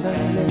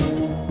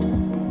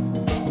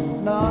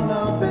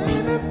 no,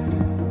 baby.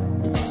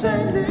 Say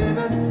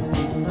living,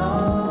 no.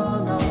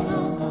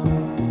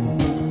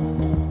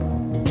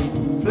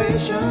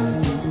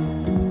 Inflation,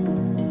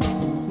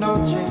 no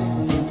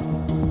chance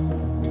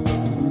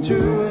to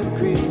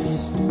increase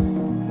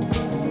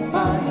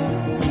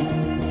finance.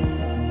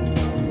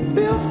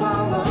 Bills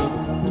pile up,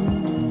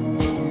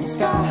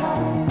 sky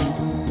high.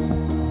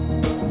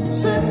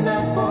 Send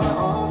that boy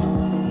off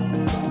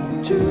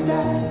to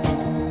die.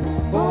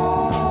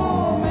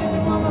 Oh, make me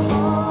wanna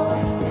holler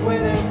the way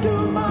they do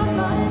my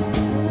life.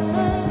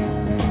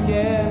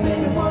 Yeah,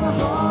 make me wanna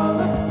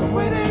holler the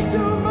way they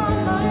do my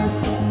life.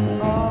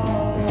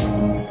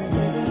 Oh,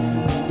 baby.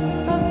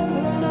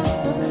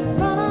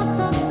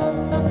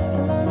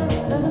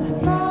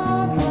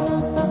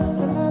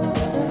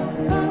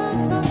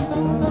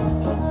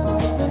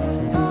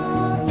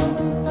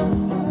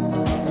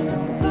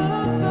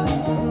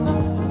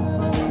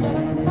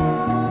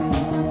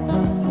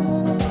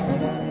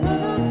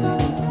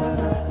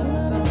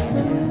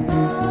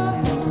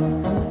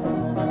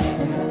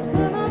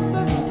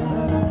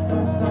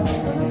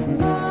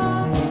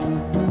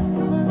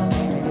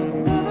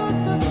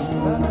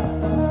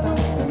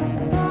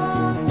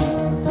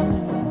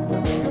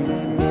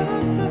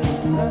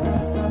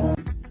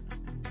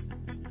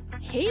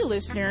 Hey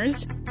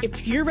listeners,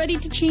 if you're ready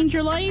to change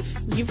your life,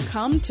 you've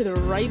come to the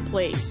right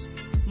place.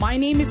 My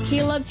name is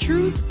Caleb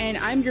Truth, and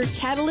I'm your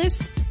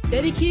catalyst,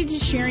 dedicated to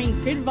sharing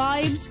good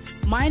vibes,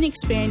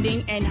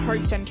 mind-expanding, and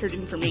heart-centered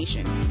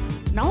information.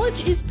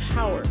 Knowledge is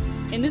power.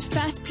 In this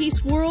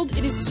fast-paced world,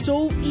 it is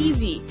so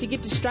easy to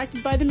get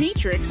distracted by the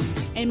matrix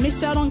and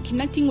miss out on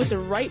connecting with the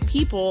right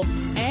people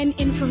and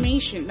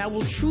information that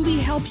will truly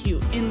help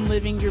you in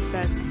living your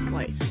best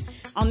life.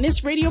 On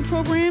this radio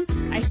program,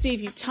 I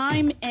save you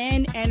time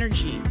and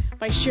energy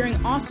by sharing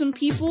awesome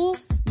people,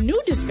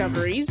 new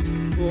discoveries,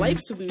 life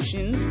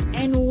solutions,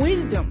 and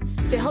wisdom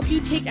to help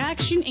you take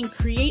action and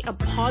create a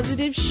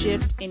positive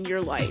shift in your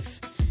life.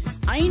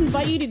 I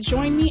invite you to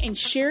join me and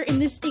share in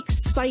this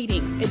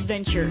exciting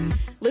adventure.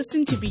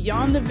 Listen to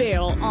Beyond the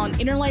Veil on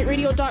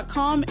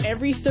InnerlightRadio.com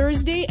every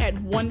Thursday at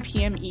 1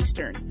 p.m.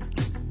 Eastern.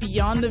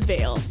 Beyond the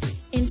Veil,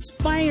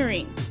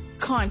 inspiring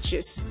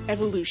conscious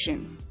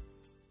evolution.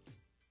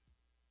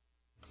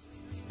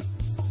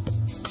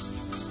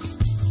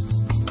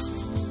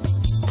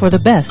 For the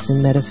best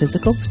in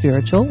metaphysical,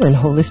 spiritual, and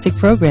holistic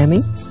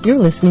programming, you're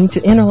listening to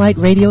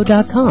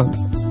InnerlightRadio.com,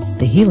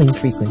 the healing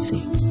frequency.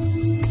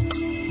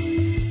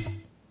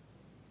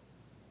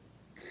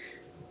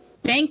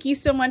 Thank you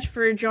so much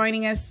for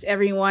joining us,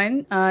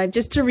 everyone.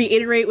 Just to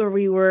reiterate where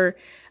we were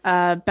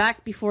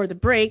back before the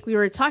break, we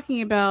were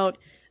talking about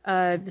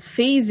the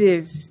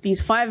phases,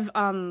 these 5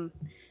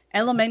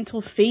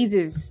 elemental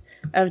phases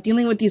of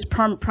dealing with these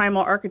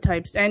primal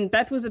archetypes. And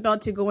Beth was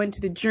about to go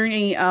into the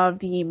journey of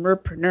the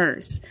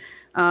Merpreneurs.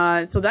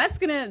 So that's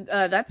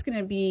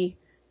gonna be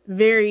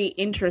very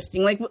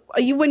interesting. Like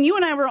when you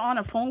and I were on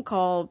a phone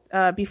call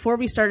before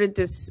we started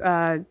this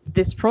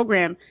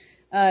program,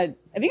 I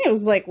think it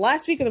was like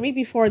last week or the week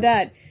before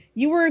that,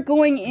 you were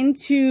going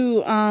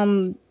into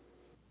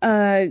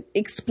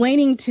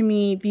explaining to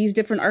me these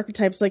different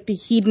archetypes, like the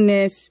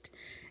hedonist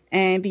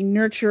and the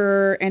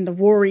nurturer and the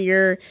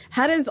warrior.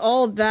 How does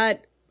all of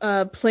that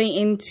play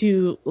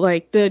into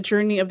like the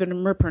journey of the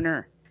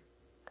Merpreneur?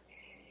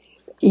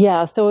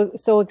 Yeah,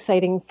 so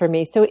exciting for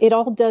me. So it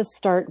all does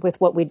start with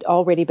what we'd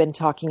already been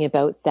talking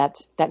about,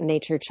 that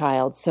nature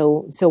child.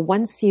 So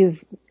once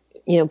you've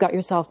got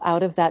yourself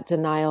out of that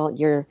denial,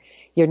 you're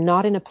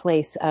not in a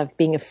place of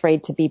being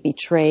afraid to be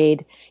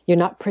betrayed. You're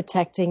not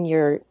protecting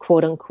your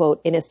quote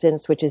unquote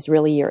innocence, which is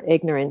really your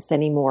ignorance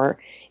anymore.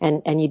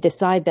 And you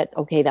decide that,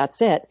 okay,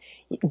 that's it.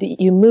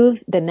 You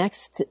move the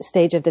next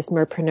stage of this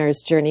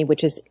Merpreneur's journey,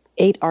 which is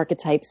 8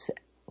 archetypes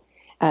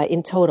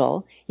in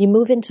total. You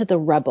move into the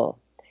rebel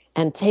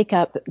and take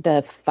up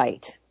the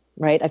fight,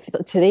 right? I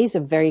feel today's a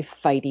very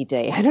fighty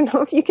day. I don't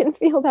know if you can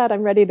feel that.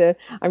 I'm ready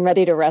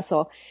to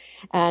wrestle.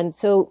 And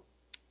so,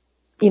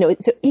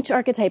 so each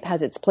archetype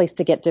has its place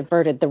to get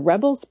diverted. The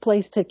rebel's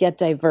place to get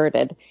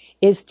diverted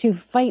is to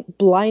fight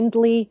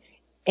blindly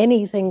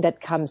anything that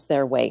comes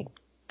their way,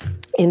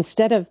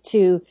 instead of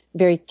to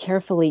very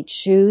carefully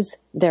choose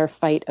their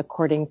fight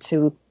according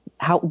to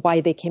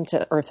why they came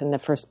to Earth in the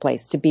first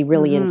place, to be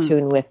really in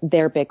tune with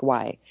their big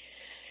why.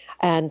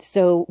 And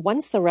so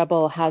once the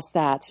rebel has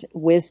that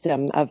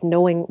wisdom of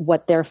knowing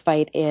what their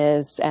fight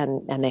is,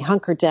 and they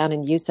hunker down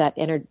and use that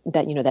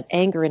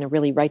anger in a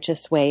really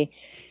righteous way,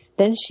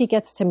 then she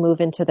gets to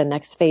move into the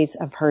next phase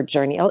of her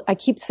journey. I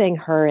keep saying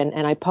her,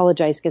 and I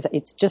apologize because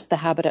it's just the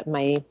habit of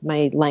my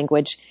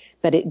language,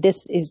 but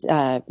this is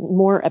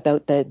more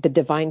about the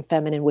divine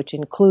feminine, which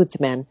includes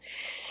men.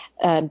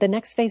 The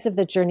next phase of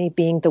the journey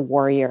being the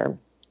warrior.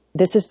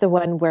 This is the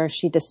one where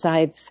she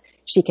decides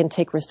she can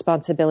take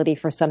responsibility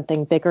for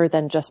something bigger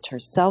than just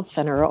herself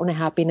and her own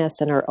happiness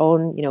and her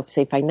own,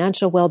 say,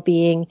 financial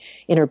well-being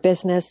in her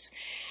business.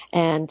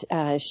 And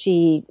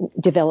she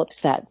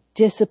develops that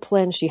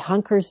discipline. She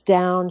hunkers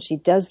down. She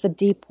does the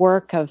deep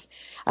work of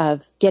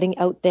getting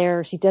out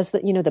there. She does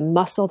the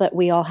muscle that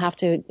we all have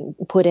to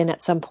put in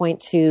at some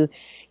point to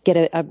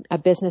get a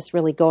business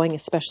really going,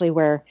 especially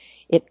where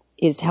it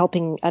is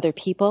helping other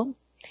people.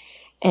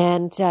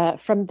 And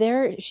from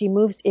there, she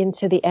moves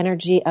into the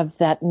energy of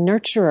that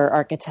nurturer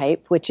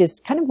archetype, which is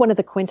kind of one of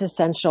the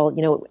quintessential,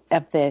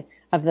 of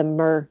the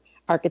Mer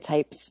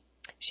archetypes.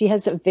 She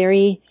has a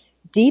very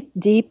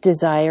deep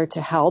desire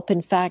to help.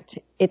 In fact,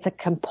 it's a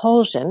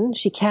compulsion.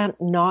 She can't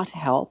not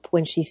help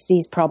when she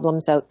sees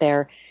problems out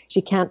there.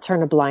 She can't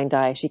turn a blind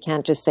eye. She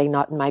can't just say,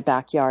 not in my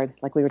backyard,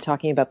 like we were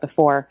talking about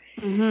before.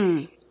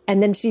 Mm-hmm.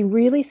 And then she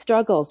really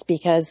struggles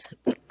because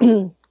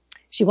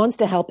she wants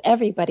to help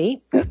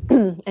everybody,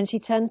 and she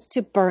tends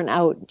to burn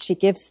out. She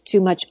gives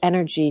too much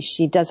energy.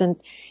 She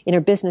doesn't, in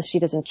her business, she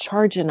doesn't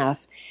charge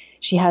enough.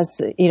 She has,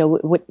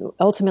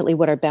 ultimately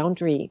what are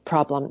boundary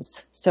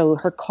problems. So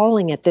her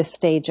calling at this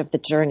stage of the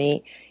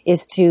journey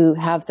is to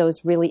have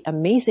those really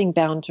amazing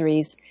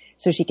boundaries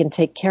so she can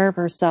take care of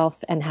herself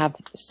and have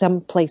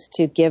some place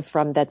to give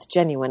from that's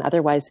genuine.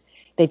 Otherwise,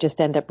 they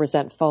just end up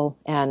resentful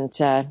and,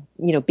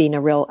 being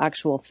a real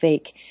actual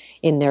fake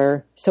in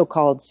their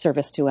so-called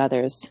service to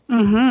others.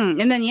 Mm-hmm.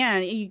 And then,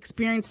 you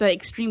experience that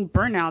extreme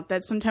burnout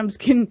that sometimes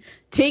can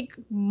take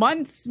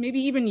months,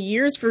 maybe even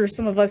years for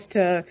some of us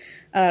to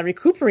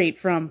recuperate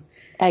from.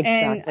 Exactly.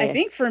 And I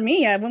think for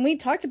me, when we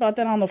talked about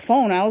that on the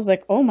phone, I was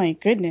like, oh my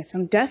goodness,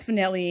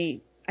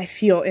 I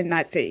feel in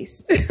that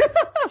phase.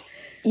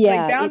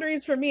 Yeah,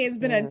 boundaries for me has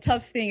been a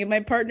tough thing. If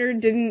my partner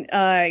didn't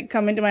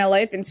come into my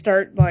life and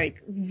start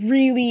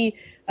really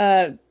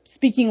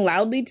speaking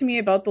loudly to me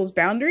about those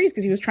boundaries,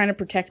 because he was trying to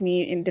protect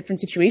me in different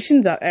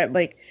situations,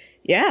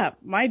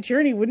 my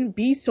journey wouldn't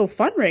be so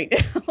fun right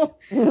now.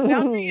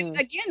 Boundaries,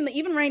 again,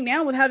 even right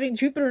now with having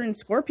Jupiter and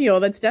Scorpio,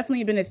 that's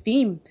definitely been a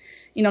theme.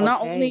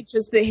 Not only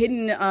just the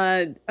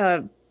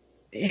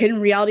hidden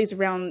realities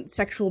around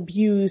sexual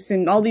abuse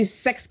and all these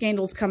sex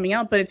scandals coming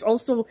out, but it's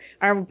also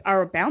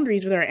our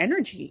boundaries with our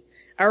energy.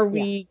 Are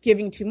we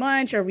giving too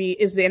much?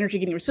 Is the energy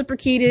getting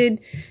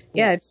reciprocated?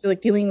 Yeah, it's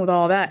dealing with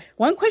all that.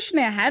 One question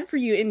I had for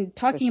you in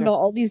talking about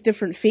all these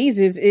different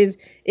phases is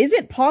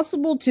it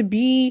possible to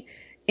be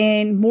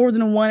in more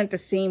than one at the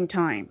same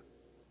time?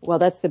 Well,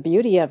 that's the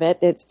beauty of it.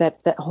 It's that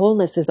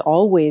wholeness is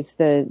always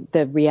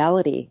the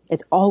reality.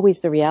 It's always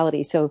the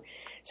reality. So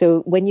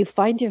when you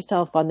find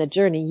yourself on the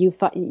journey, you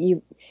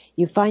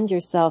find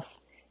yourself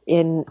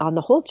on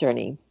the whole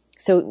journey.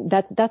 So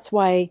that's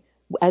why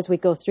as we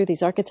go through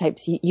these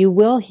archetypes, you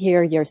will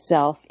hear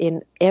yourself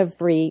in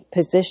every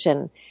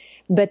position,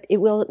 but it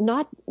will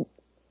not.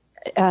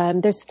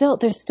 There's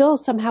still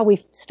somehow we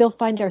still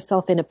find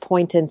ourselves in a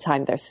point in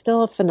time. There's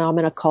still a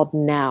phenomena called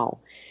now.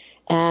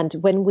 And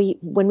when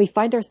we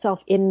find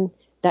ourselves in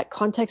that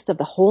context of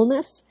the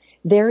wholeness,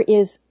 there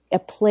is a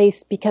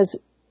place, because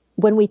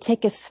when we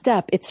take a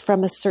step, it's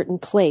from a certain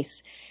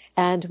place,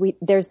 and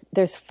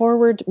there's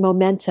forward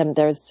momentum.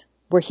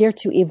 We're here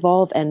to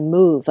evolve and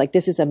move.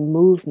 This is a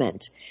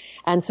movement.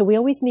 And so we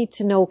always need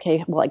to know,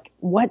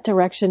 what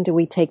direction do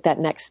we take that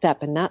next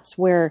step? And that's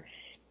where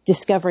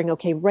discovering,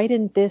 right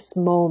in this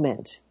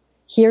moment,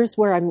 here's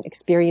where I'm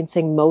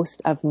experiencing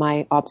most of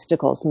my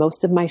obstacles.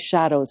 Most of my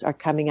shadows are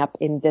coming up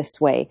in this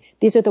way.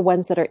 These are the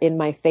ones that are in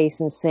my face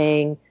and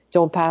saying,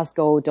 don't pass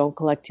go, don't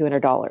collect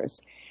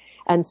 $200.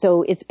 And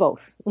so it's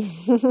both.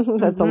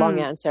 That's a long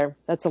answer.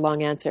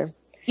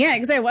 Yeah,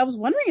 because I was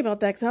wondering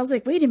about that, because I was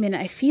like, wait a minute,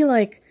 I feel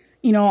like,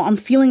 I'm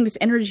feeling this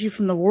energy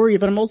from the warrior,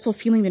 but I'm also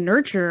feeling the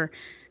nurturer.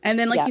 And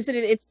then, you said,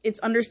 it's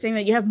understanding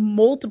that you have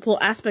multiple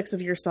aspects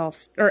of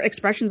yourself or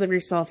expressions of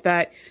yourself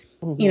that,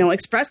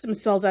 express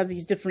themselves as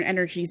these different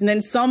energies. And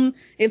then some,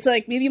 it's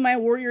like maybe my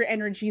warrior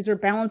energies are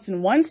balanced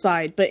in one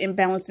side, but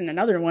imbalanced in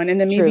another one.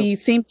 And then maybe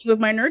same thing with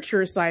my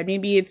nurturer side.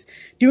 Maybe it's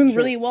doing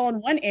really well in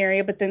one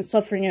area, but then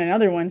suffering in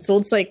another one. So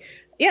it's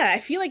Yeah, I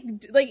feel like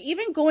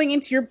even going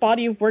into your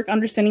body of work,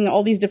 understanding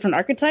all these different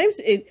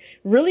archetypes, it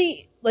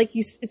really, like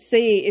you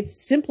say, it's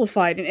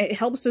simplified, and it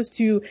helps us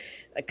to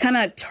kind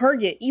of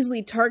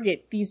easily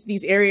target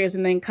these areas,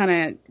 and then kind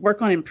of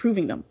work on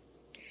improving them.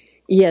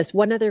 Yes,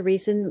 one other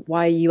reason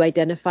why you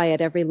identify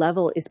at every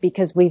level is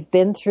because we've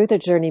been through the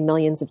journey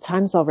millions of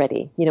times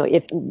already. You know,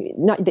 if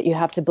not that you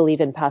have to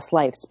believe in past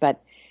lives,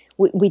 but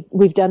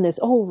we've done this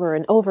over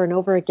and over and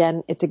over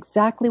again. It's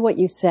exactly what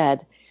you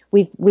said.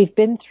 We've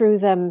been through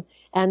them,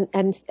 and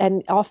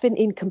often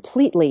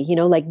incompletely, you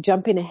know, like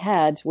jumping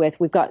ahead with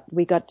we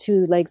got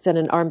 2 legs and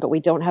an arm, but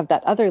we don't have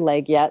that other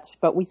leg yet,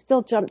 but we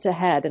still jumped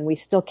ahead and we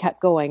still kept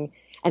going.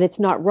 And it's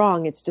not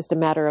wrong. It's just a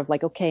matter of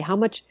like, okay, how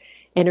much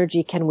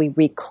energy can we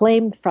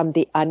reclaim from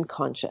the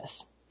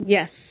unconscious?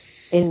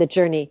 Yes. In the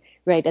journey,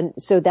 right? And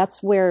so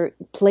that's where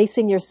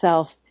placing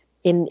yourself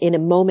in a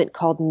moment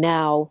called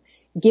now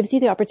gives you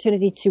the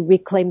opportunity to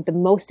reclaim the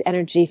most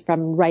energy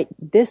from right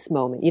this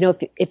moment. You know,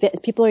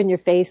 if people are in your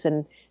face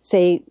and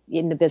say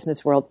in the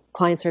business world,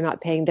 clients are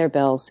not paying their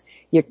bills,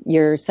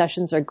 your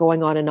sessions are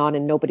going on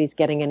and nobody's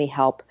getting any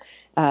help,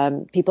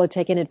 people are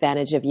taking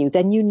advantage of you,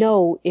 then you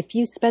know if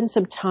you spend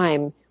some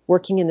time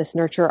working in this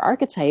nurturer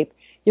archetype,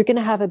 you're going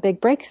to have a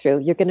big breakthrough.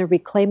 You're going to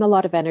reclaim a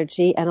lot of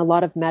energy, and a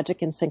lot of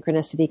magic and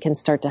synchronicity can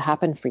start to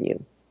happen for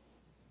you.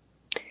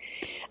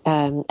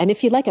 And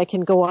if you like, I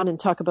can go on and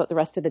talk about the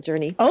rest of the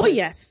journey. Oh,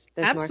 yes,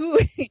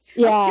 absolutely.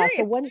 Yeah. I'm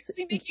curious. So I'm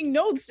actually making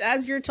notes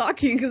as you're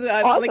talking, because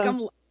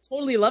I'm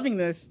totally loving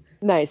this.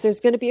 Nice. There's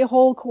going to be a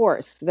whole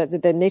course.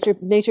 The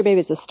Nature Baby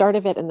is the start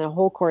of it, and the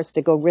whole course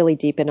to go really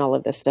deep in all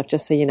of this stuff,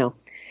 just so you know.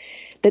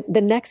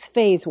 The next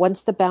phase,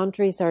 once the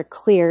boundaries are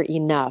clear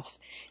enough,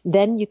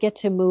 then you get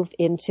to move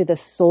into the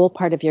soul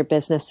part of your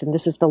business. And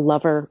this is the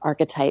lover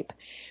archetype,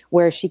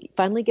 where she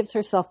finally gives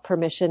herself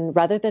permission,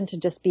 rather than to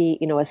just be,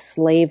 you know, a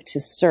slave to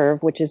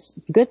serve, which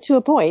is good to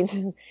a point,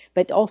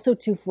 but also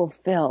to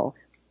fulfill,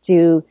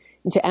 to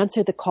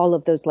answer the call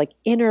of those like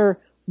inner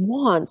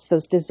wants,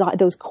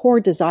 those core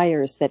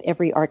desires that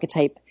every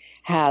archetype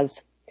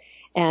has.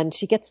 And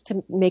she gets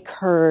to make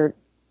her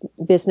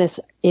business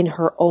in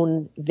her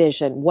own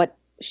vision, what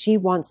she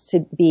wants to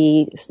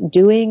be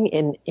doing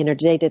in her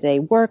day-to-day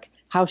work,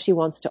 how she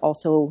wants to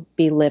also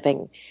be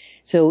living.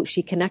 So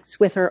she connects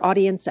with her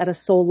audience at a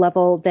soul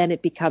level. Then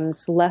it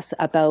becomes less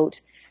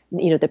about,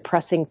 you know, the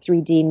pressing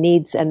 3D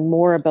needs and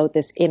more about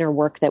this inner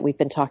work that we've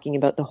been talking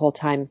about the whole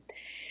time.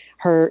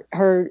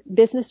 Her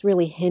business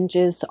really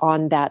hinges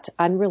on that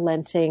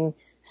unrelenting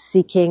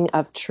seeking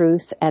of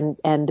truth and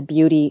the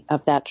beauty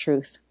of that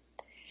truth.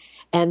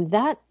 And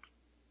that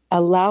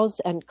allows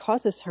and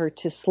causes her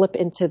to slip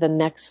into the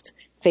next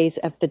phase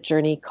of the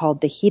journey called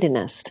the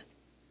hedonist.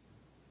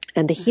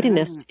 And the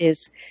hedonist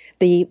is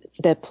the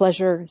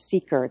pleasure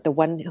seeker, the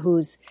one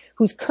whose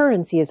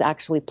currency is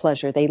actually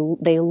pleasure. They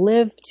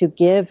live to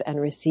give and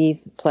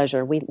receive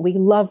pleasure. We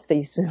love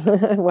these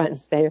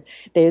ones. They're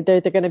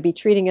going to be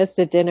treating us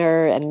to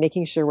dinner and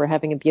making sure we're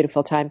having a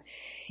beautiful time.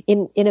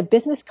 In a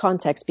business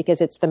context,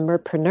 because it's the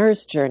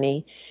merpreneur's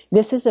journey,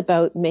 this is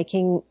about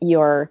making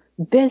your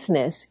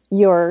business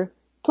your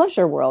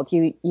pleasure world.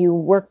 You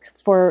work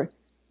for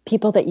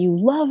people that you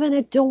love and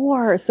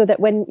adore, so that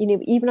when, you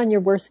know, even on your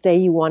worst day,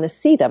 you want to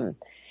see them.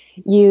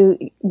 You're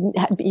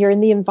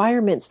in the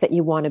environments that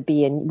you want to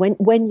be in.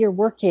 When you're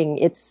working,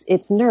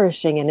 it's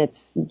nourishing and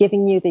it's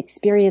giving you the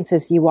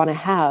experiences you want to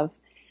have.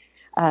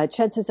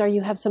 Chances are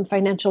you have some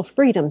financial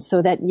freedom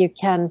so that you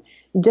can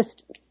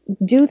just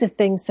do the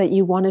things that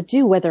you want to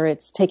do, whether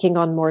it's taking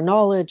on more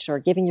knowledge or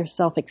giving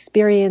yourself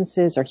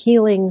experiences or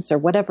healings or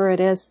whatever it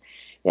is,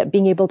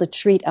 being able to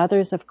treat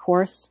others, of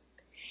course.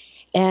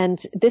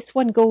 And this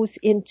one goes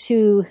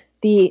into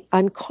the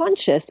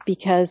unconscious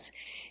because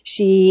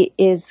she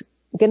is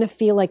going to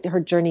feel like her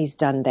journey's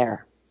done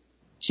there.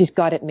 She's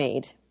got it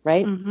made,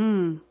 right?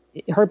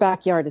 Mm-hmm. Her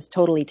backyard is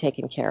totally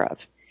taken care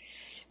of.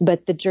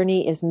 But the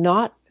journey is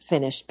not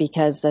finished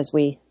because, as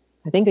I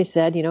think we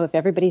said, you know, if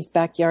everybody's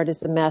backyard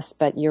is a mess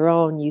but your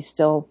own, you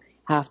still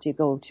have to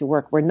go to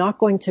work. We're not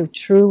going to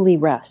truly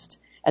rest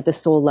at the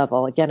soul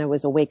level. Again, I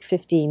was awake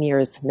 15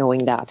 years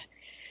knowing that.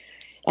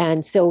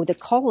 And so the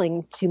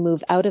calling to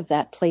move out of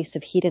that place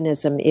of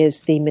hedonism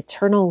is the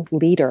maternal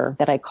leader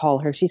that I call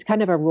her. She's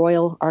kind of a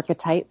royal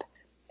archetype.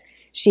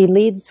 She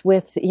leads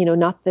with, you know,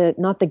 not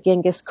the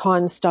Genghis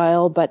Khan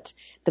style, but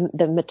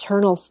the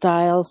maternal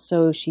style.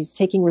 So she's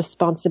taking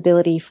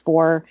responsibility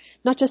for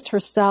not just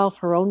herself,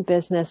 her own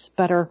business,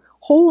 but her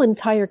whole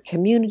entire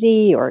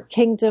community or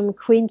kingdom,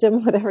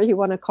 queendom, whatever you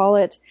want to call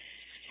it.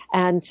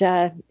 And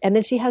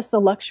then she has the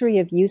luxury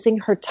of using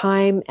her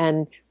time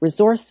and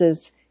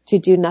resources to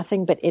do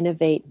nothing but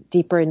innovate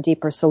deeper and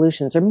deeper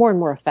solutions, or more and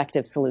more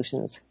effective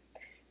solutions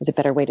is a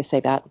better way to say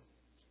that.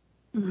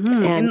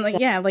 Mm-hmm. And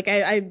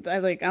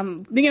like,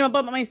 I'm thinking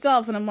about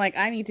myself and I'm like,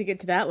 I need to get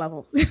to that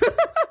level.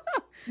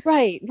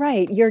 Right,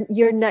 right.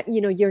 Your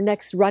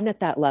next run at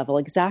that level,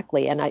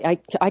 exactly. And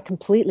I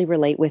completely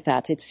relate with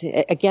that. It's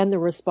again the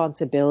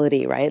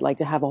responsibility, right? Like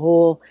to have a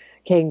whole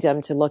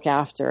kingdom to look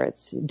after.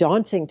 It's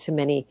daunting to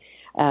many,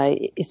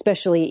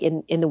 especially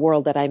in the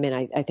world that I'm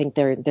in. I think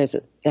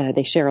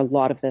they share a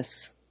lot of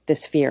this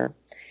fear.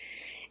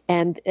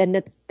 And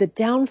the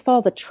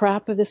downfall, the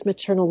trap of this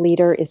maternal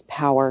leader is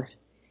power,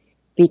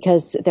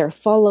 because they're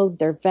followed,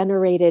 they're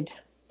venerated,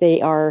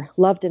 they are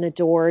loved and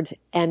adored.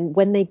 And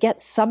when they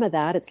get some of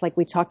that, it's like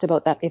we talked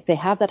about that, if they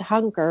have that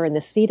hunger and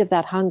the seed of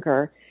that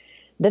hunger,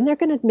 then they're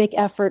going to make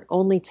effort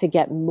only to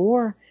get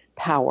more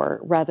power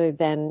rather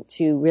than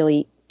to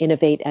really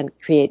innovate and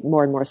create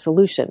more and more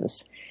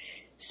solutions.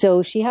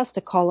 So she has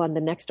to call on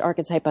the next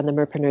archetype on the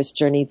Merpreneur's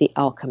journey, the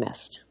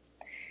alchemist.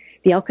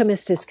 The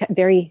alchemist is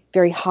very,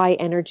 very high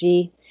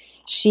energy.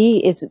 She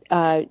is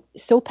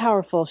so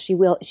powerful. She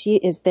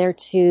is there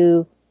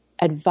to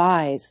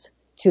advise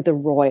to the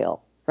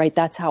royal, right?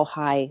 That's how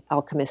high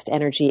alchemist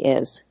energy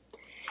is.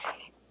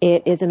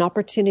 It is an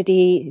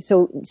opportunity.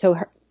 So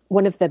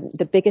one of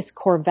the biggest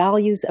core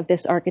values of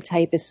this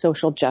archetype is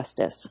social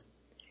justice.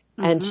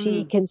 Mm-hmm. And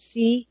she can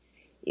see,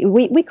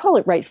 we call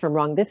it right from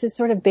wrong. This is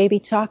sort of baby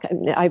talk.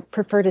 I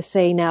prefer to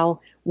say now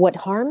what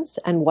harms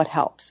and what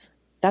helps.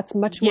 That's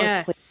much more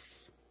clear.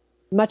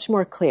 Much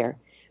more clear.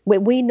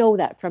 We know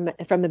that from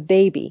a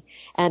baby,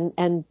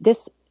 and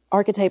this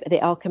archetype, the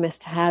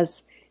alchemist,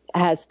 has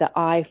the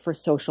eye for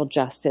social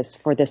justice,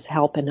 for this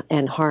help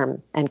and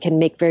harm, and can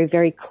make very,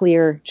 very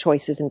clear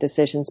choices and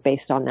decisions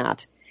based on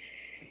that.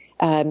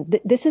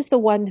 This is the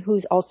one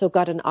who's also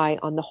got an eye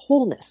on the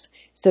wholeness,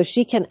 so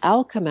she can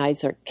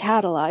alchemize or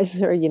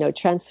catalyze or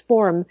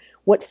transform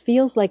what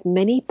feels like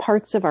many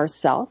parts of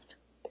ourself.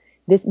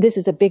 This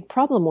is a big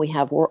problem we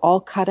have. We're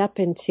all cut up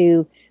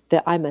into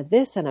that I'm a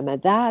this and I'm a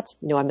that.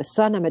 I'm a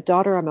son, I'm a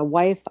daughter, I'm a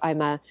wife,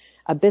 I'm a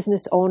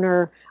business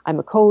owner, I'm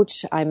a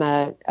coach, I'm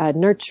a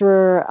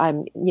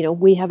nurturer.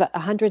 We have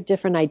 100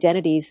 different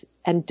identities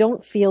and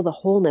don't feel the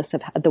wholeness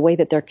of the way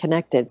that they're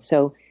connected.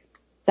 So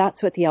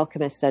that's what the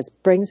alchemist does,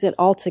 brings it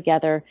all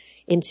together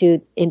into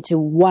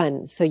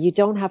one. So you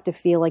don't have to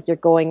feel like you're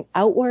going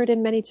outward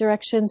in many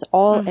directions.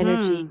 All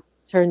energy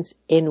turns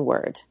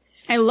inward.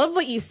 I love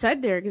what you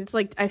said there, because it's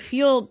like I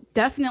feel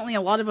definitely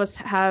a lot of us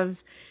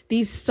have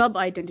these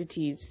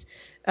sub-identities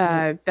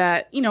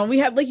that, we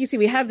have, like you say,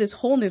 we have this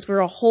wholeness. We're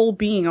a whole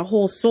being, a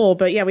whole soul.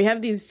 But yeah, we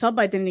have these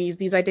sub-identities,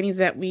 these identities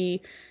that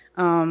we,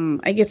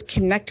 I guess,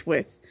 connect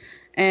with.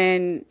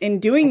 And in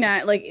doing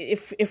that, like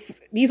if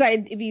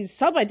these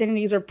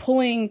sub-identities are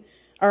pulling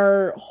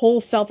our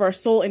whole self, our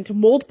soul, into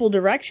multiple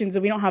directions,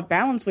 and we don't have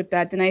balance with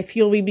that, then I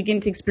feel we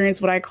begin to experience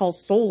what I call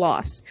soul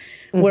loss,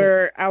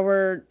 where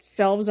our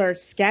selves are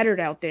scattered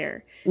out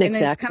there. Exactly. And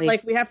then it's kind of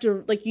like we have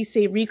to, like you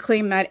say,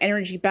 reclaim that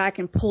energy back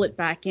and pull it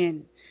back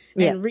in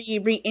and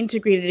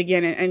reintegrate it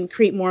again and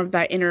create more of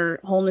that inner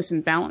wholeness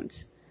and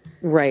balance.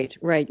 Right.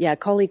 Yeah. A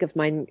colleague of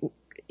mine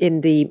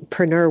in the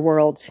preneur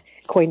world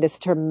coined this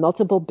term,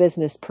 multiple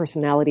business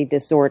personality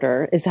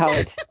disorder, is how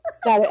it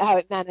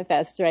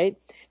manifests, right?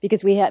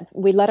 Because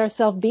we let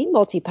ourselves be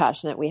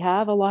multi-passionate. We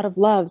have a lot of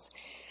loves,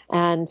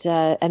 and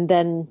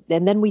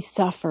then we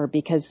suffer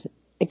because,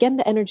 again,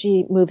 the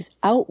energy moves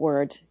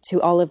outward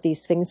to all of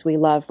these things we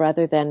love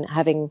rather than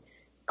having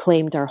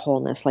claimed our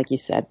wholeness, like you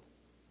said.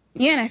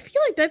 Yeah, and I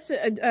feel like that's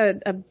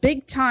a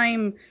big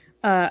time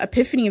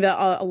epiphany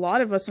that a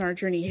lot of us on our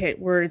journey hit,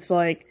 where it's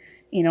like,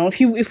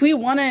 if we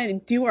want to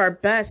do our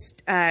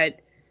best at,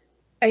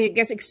 I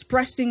guess,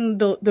 expressing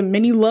the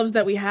many loves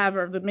that we have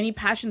or the many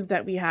passions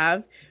that we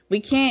have, we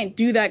can't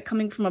do that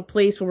coming from a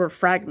place where we're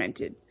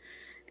fragmented.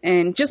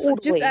 And just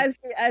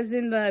as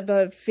in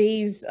the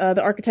phase,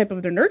 the archetype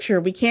of the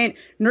nurture, we can't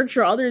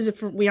nurture others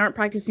if we aren't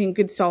practicing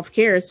good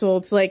self-care. So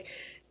it's like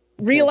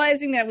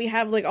realizing that we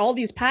have like all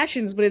these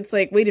passions, but it's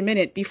like, wait a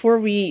minute, before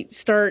we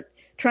start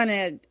trying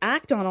to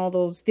act on all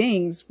those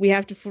things, we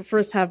have to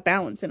first have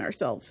balance in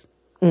ourselves.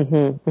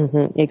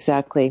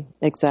 Exactly.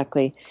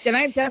 And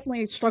I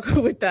definitely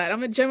struggle with that.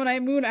 I'm a Gemini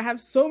moon. I have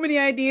so many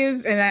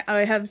ideas and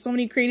I have so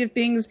many creative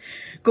things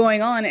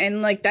going on.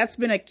 And like, that's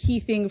been a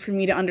key thing for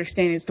me to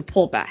understand, is to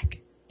pull back.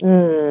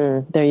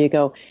 There you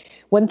go.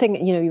 One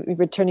thing,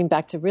 returning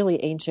back to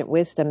really ancient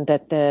wisdom,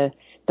 that the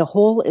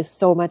whole is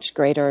so much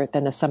greater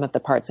than the sum of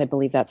the parts. I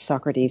believe that's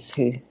Socrates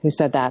who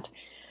said that.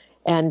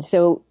 And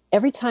so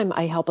every time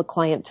I help a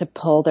client to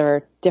pull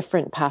their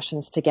different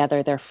passions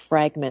together, their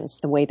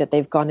fragments, the way that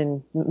they've gone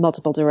in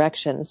multiple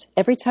directions,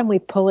 every time we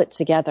pull it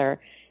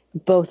together,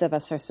 both of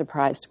us are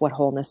surprised what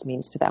wholeness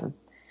means to them.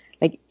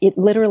 Like, it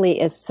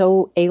literally is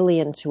so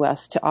alien to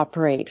us to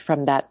operate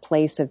from that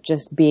place of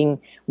just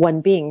being one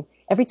being.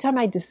 Every time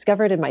I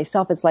discover it in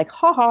myself, it's like,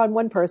 I'm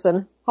one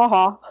person,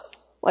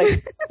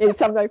 like it's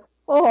something like,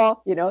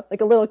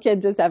 like a little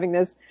kid just having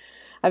this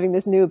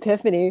new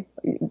epiphany.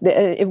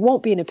 It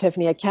won't be an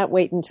epiphany. I can't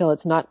wait until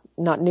it's not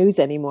news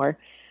anymore.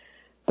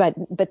 But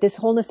this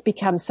wholeness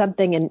becomes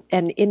something,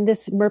 and in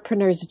this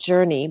Merpreneur's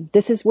journey,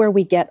 this is where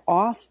we get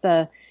off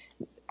the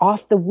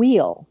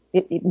wheel.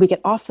 We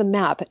get off the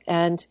map,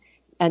 and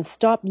and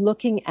stop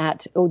looking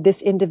at,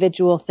 this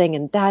individual thing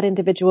and that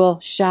individual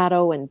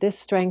shadow and this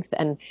strength.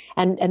 And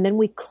then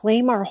we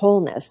claim our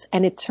wholeness,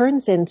 and it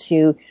turns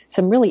into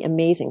some really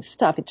amazing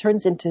stuff. It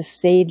turns into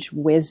sage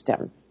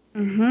wisdom,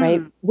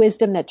 right?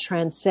 Wisdom that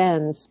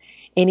transcends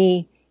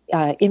any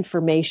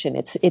information.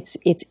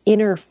 It's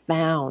inner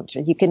found.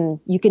 You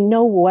can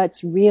know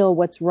what's real,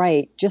 what's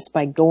right, just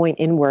by going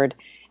inward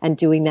and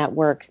doing that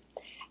work.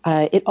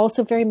 It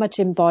also very much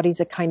embodies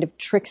a kind of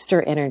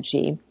trickster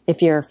energy.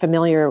 If you're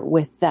familiar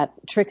with that,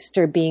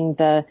 trickster being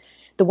the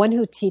one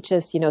who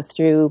teaches,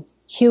 through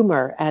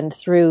humor and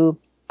through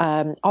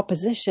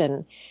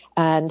opposition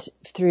and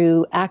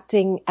through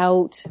acting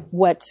out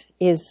what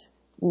is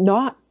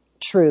not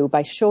true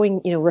by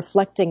showing,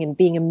 reflecting and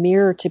being a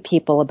mirror to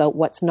people about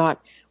what's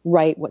not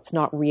right, what's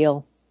not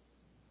real.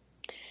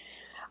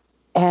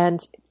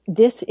 And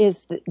this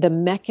is the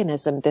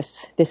mechanism,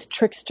 this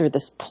trickster,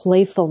 this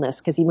playfulness,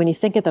 because when you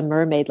think of the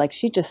mermaid, like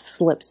she just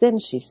slips in,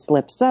 she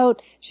slips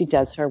out, she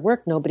does her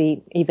work.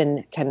 Nobody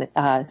even can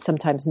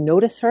sometimes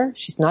notice her.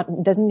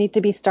 Doesn't need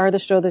to be star of the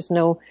show. There's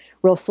no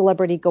real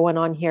celebrity going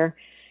on here.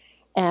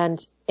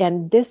 And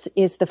this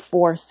is the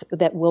force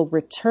that will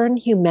return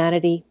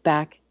humanity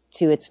back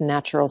to its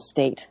natural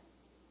state.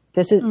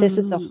 This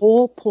is the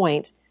whole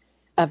point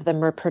of the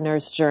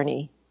Merpreneur's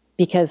journey,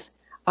 because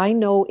I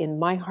know in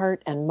my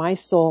heart and my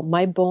soul,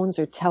 my bones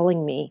are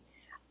telling me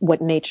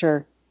what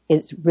nature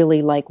is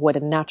really like, what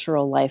a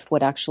natural life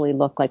would actually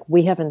look like.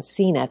 We haven't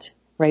seen it,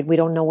 right? We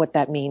don't know what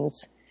that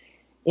means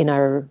in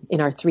our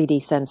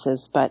 3D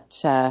senses,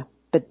 but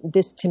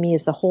this to me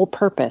is the whole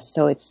purpose.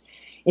 So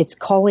it's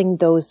calling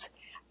those,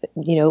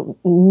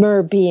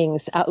 mer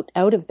beings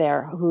out of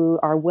there who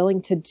are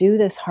willing to do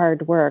this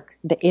hard work,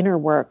 the inner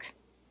work,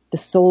 the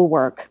soul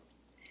work,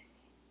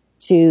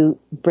 to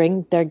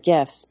bring their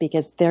gifts,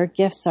 because their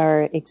gifts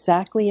are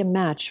exactly a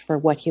match for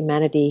what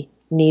humanity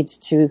needs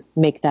to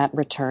make that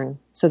return.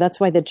 So that's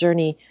why the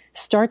journey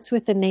starts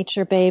with the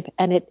nature babe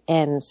and it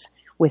ends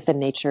with the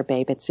nature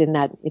babe. It's in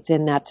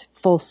that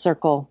full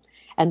circle.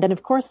 And then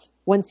of course,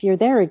 once you're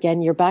there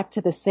again, you're back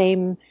to the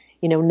same,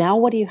 now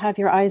what do you have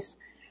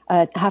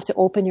have to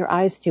open your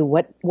eyes to?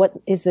 What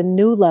is the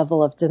new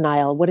level of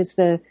denial? What is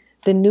the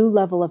new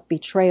level of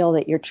betrayal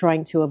that you're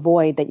trying to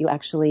avoid, that you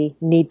actually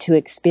need to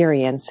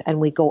experience? And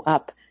we go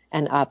up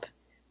and up,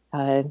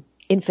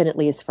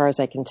 infinitely as far as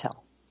I can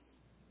tell.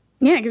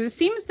 Yeah, because it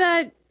seems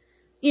that,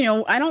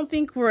 I don't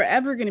think we're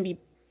ever going to be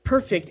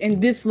perfect in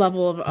this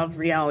level of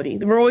reality.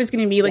 We're always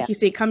going to be, like you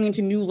say, coming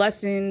into new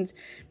lessons,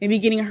 maybe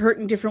getting hurt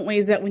in different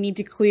ways that we need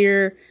to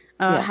clear,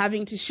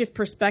 having to shift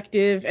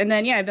perspective. And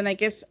then I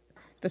guess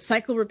the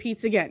cycle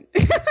repeats again.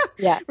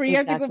 Where you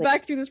have to go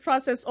back through this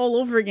process all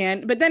over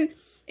again. But then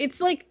it's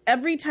like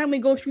every time we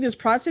go through this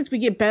process, we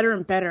get better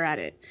and better at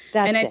it.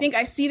 I think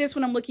I see this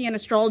when I'm looking at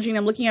astrology and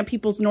I'm looking at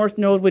people's North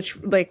Node, which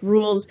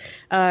rules,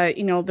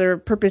 their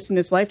purpose in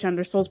this lifetime,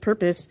 their soul's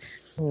purpose.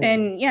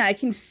 And I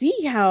can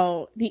see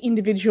how the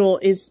individual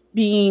is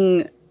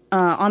being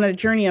on a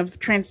journey of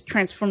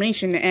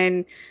transformation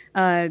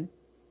and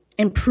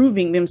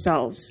improving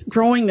themselves,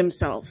 growing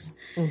themselves.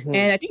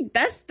 And I think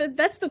that's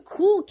the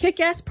cool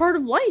kick-ass part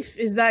of life,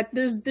 is that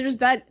there's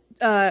that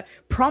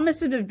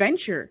promise of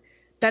adventure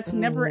that's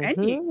never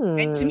ending.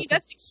 And to me,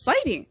 that's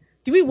exciting.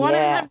 Do we want to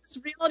have this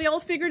reality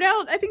all figured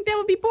out? I think that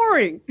would be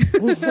boring.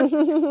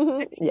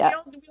 We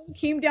all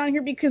came down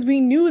here because we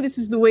knew this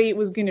is the way it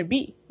was going to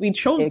be. We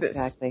chose this.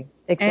 Exactly.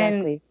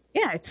 And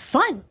it's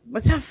fun.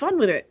 Let's have fun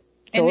with it.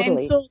 Totally.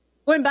 And so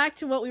going back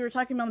to what we were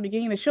talking about in the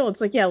beginning of the show,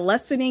 it's like,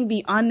 lessening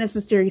the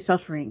unnecessary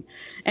suffering.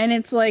 And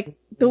it's like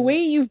the way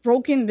you've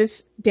broken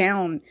this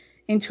down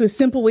into a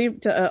simple way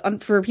to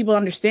for people to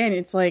understand,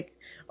 it's like,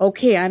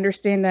 okay, I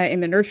understand that in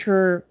the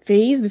nurture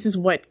phase, this is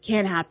what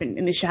can happen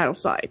in the shadow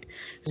side.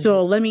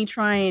 So let me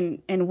try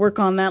and work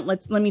on that.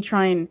 Let me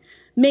try and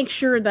make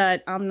sure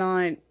that I'm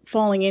not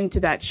falling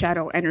into that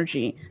shadow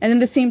energy. And then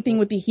the same thing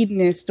with the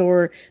hedonist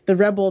or the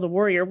rebel, the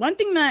warrior. One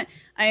thing that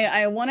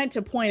I wanted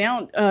to point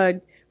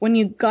out, when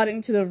you got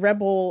into the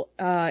rebel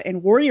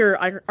and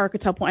warrior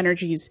archetypal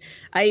energies,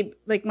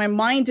 my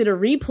mind did a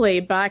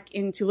replay back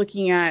into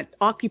looking at the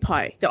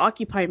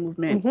Occupy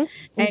movement,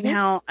 and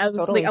how I was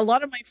like, a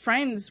lot of my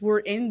friends were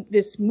in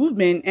this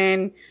movement,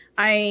 and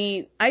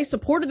I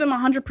supported them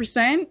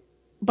 100%,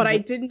 but I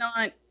did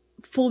not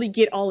fully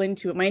get all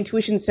into it. My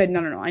intuition said, no,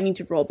 I need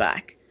to roll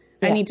back.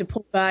 I need to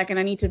pull back, and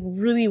I need to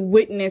really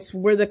witness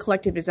where the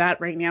collective is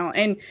at right now.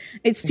 And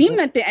it seemed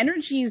that the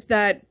energies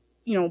that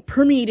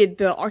permeated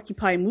the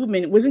Occupy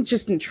movement. It wasn't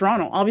just in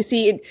Toronto.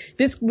 Obviously,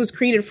 this was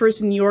created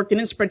first in New York, then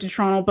it spread to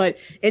Toronto. But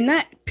in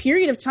that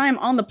period of time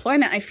on the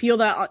planet, I feel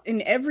that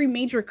in every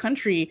major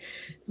country,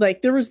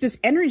 there was this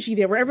energy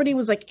there where everybody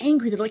was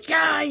angry. They're like,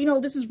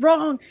 this is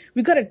wrong.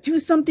 We got to do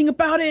something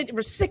about it.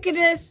 We're sick of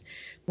this.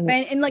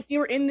 And they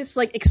were in this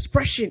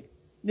expression,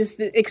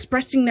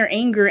 expressing their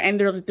anger and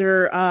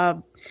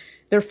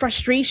their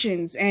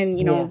frustrations and,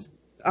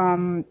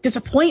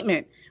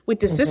 disappointment with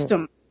the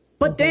system.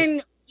 But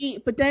then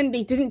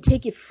they didn't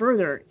take it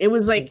further. It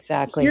was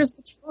here's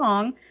what's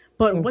wrong,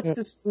 but what's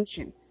the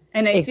solution?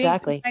 And I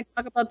Exactly. think when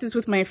I talk about this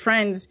with my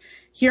friends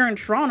here in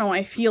Toronto,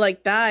 I feel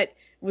like that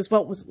was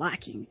what was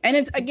lacking. And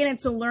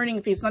it's a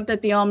learning phase. Not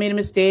that they all made a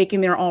mistake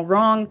and they're all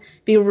wrong.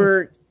 They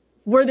were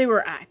where they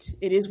were at.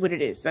 It is what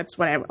it is. That's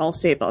what I'll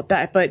say about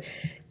that. But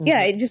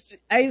yeah,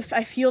 I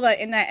feel that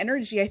in that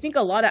energy, I think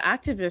a lot of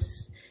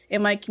activists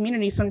in my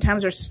community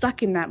sometimes are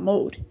stuck in that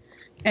mode.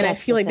 And I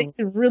feel like they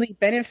can really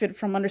benefit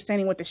from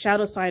understanding what the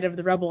shadow side of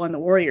the rebel and the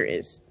warrior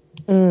is.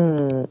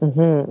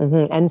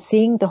 And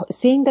seeing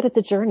that it's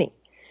a journey,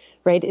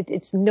 right?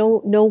 It's no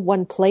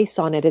one place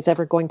on it is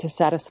ever going to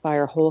satisfy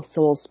our whole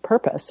soul's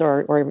purpose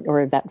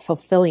or that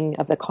fulfilling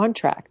of the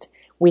contract.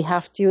 We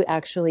have to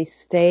actually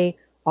stay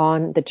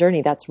on the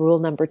journey. That's rule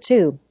number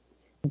 2.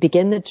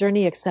 Begin the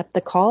journey, accept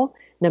the call.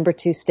 Number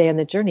 2, stay on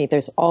the journey.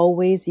 There's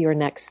always your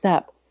next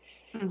step.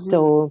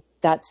 So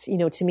that's,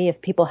 to me,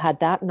 if people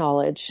had that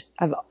knowledge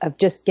of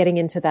just getting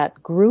into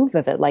that groove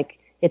of it, like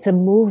it's a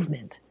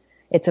movement.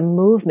 It's a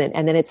movement.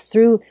 And then it's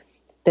through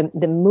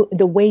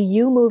the way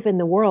you move in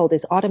the world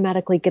is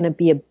automatically going to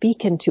be a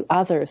beacon to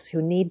others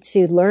who need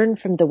to learn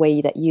from the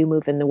way that you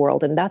move in the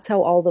world. And that's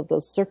how all of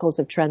those circles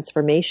of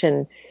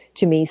transformation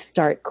to me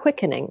start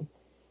quickening.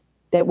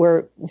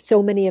 That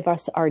so many of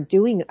us are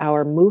doing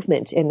our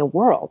movement in the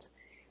world,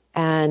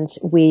 and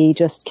we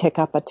just kick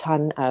up a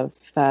ton of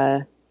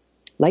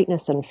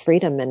lightness and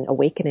freedom and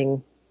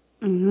awakening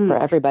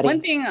for everybody.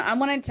 One thing I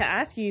wanted to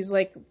ask you is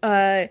like,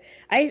 I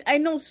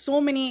know so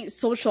many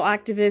social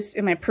activists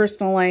in my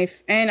personal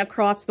life and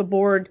across the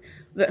board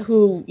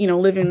who,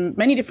 live in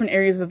many different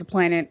areas of the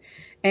planet.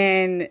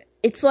 And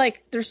it's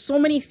like, there's so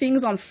many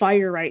things on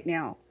fire right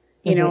now.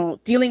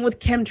 Dealing with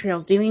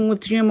chemtrails, dealing with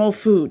GMO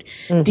food,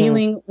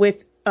 dealing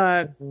with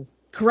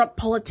corrupt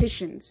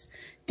politicians,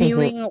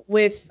 dealing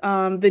with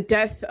the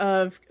death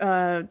of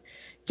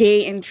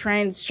gay and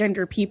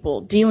transgender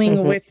people,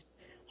 dealing with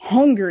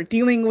hunger,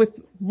 dealing with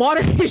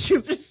water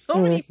issues. There's so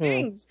many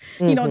things,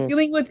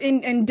 dealing with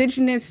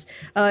indigenous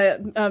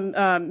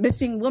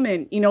missing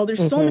women.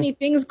 There's so many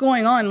things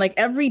going on. Like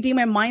every day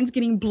my mind's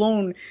getting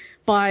blown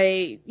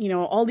by,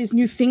 all these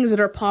new things that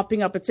are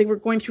popping up. It's like we're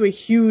going through a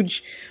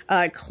huge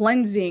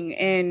cleansing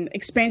and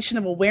expansion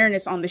of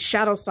awareness on the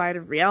shadow side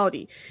of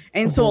reality.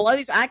 And so a lot of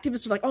these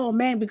activists are like, oh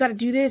man, we got to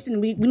do this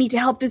and we need to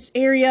help this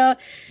area.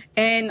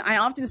 And I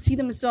often see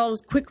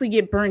themselves quickly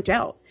get burnt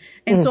out.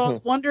 And so I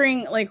was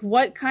wondering, like,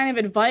 what kind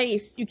of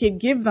advice you could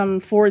give them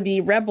for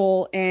the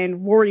rebel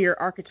and warrior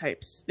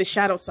archetypes, the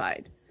shadow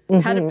side,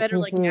 how to better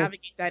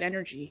navigate that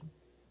energy.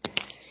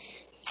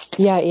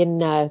 Yeah,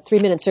 in 3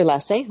 minutes or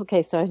less, eh?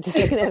 Okay, so I'm just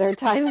looking at our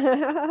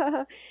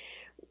time.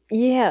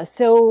 Yeah,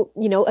 so,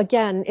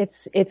 again,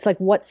 it's like,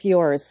 what's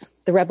yours?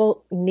 The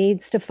rebel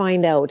needs to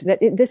find out.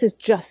 This is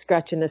just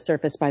scratching the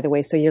surface, by the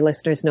way, so your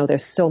listeners know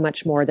there's so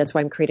much more. That's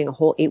why I'm creating a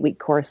whole 8-week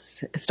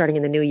course starting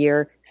in the new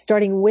year,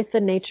 starting with the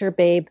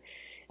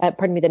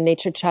the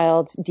Nature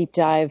Child deep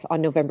dive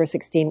on November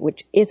 16,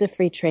 which is a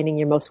free training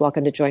you're most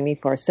welcome to join me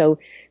for. So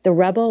the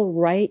rebel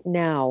right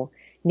now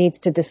needs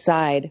to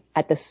decide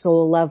at the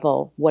soul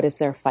level, what is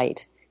their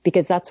fight?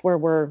 Because that's where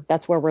we're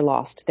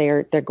lost.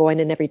 They're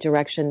going in every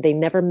direction. They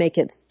never make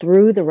it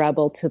through the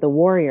rebel to the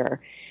warrior,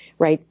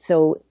 right?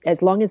 So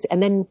as long as,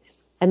 and then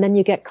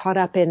you get caught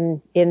up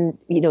in,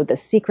 the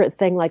secret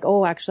thing, like,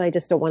 oh, actually, I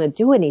just don't want to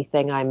do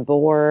anything. I'm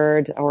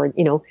bored, or,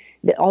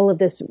 all of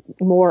this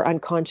more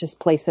unconscious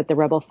place that the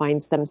rebel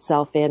finds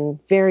themselves in.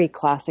 Very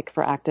classic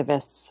for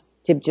activists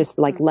to just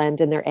like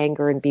land in their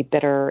anger and be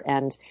bitter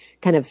and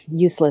kind of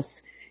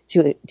useless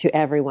to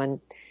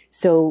everyone.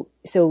 So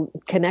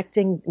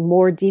connecting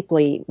more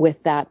deeply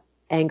with that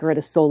anger at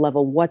a soul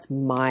level. What's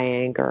my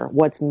anger?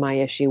 What's my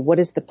issue? What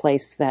is the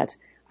place that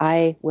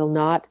I will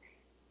not,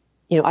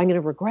 I'm going to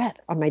regret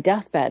on my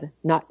deathbed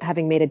not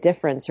having made a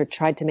difference or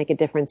tried to make a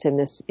difference in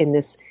this.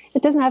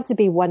 It doesn't have to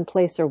be one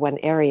place or one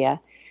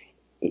area,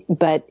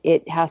 but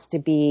it has to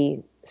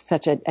be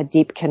such a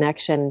deep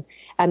connection.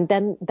 And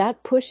then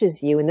that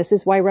pushes you, and this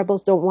is why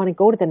rebels don't want to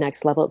go to the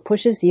next level. It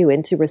pushes you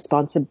into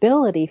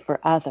responsibility for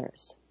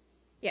others.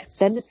 Yes.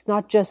 Then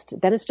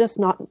it's just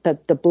not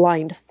the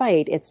blind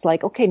fight. It's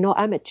like, okay, no,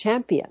 I'm a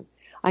champion.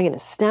 I'm going to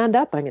stand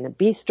up. I'm going to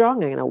be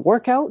strong. I'm going to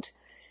work out.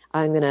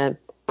 I'm going to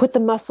put the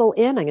muscle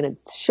in. I'm going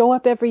to show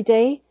up every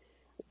day,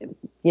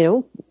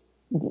 and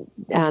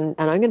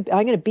I'm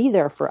going to be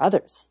there for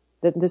others.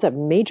 There's a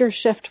major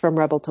shift from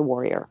rebel to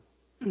warrior.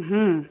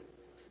 Mm-hmm.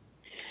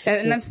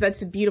 And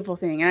that's a beautiful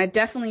thing. And I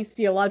definitely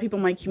see a lot of people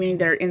in my community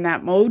that are in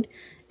that mode,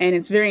 and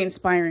it's very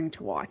inspiring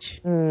to watch.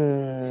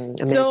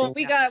 So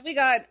we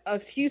got a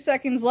few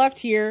seconds left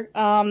here.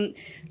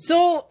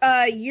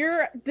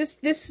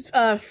 This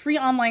free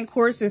online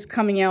course is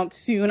coming out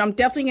soon. I'm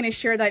definitely going to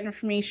share that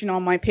information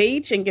on my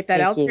page and get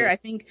that out there. I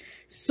think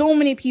so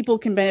many people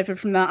can benefit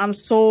from that. I'm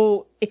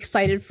so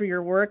excited for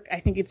your work. I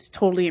think it's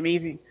totally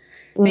amazing.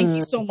 Thank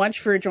you so much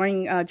for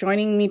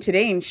joining me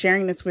today and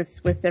sharing this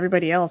with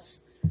everybody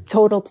else.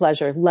 Total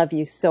pleasure. Love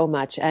you so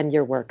much and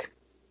your work.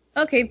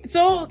 Okay,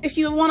 so if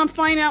you want to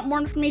find out more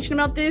information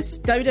about this,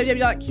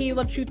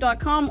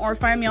 www.kaylovetruth.com, or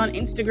find me on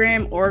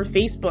Instagram or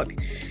Facebook.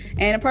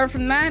 And apart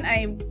from that,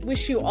 I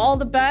wish you all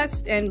the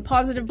best and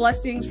positive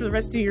blessings for the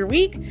rest of your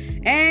week.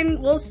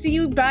 And we'll see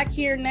you back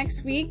here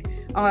next week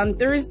on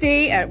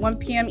Thursday at 1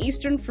 p.m.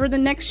 Eastern for the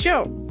next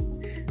show.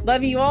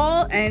 Love you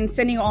all and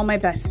sending you all my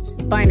best.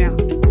 Bye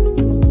now.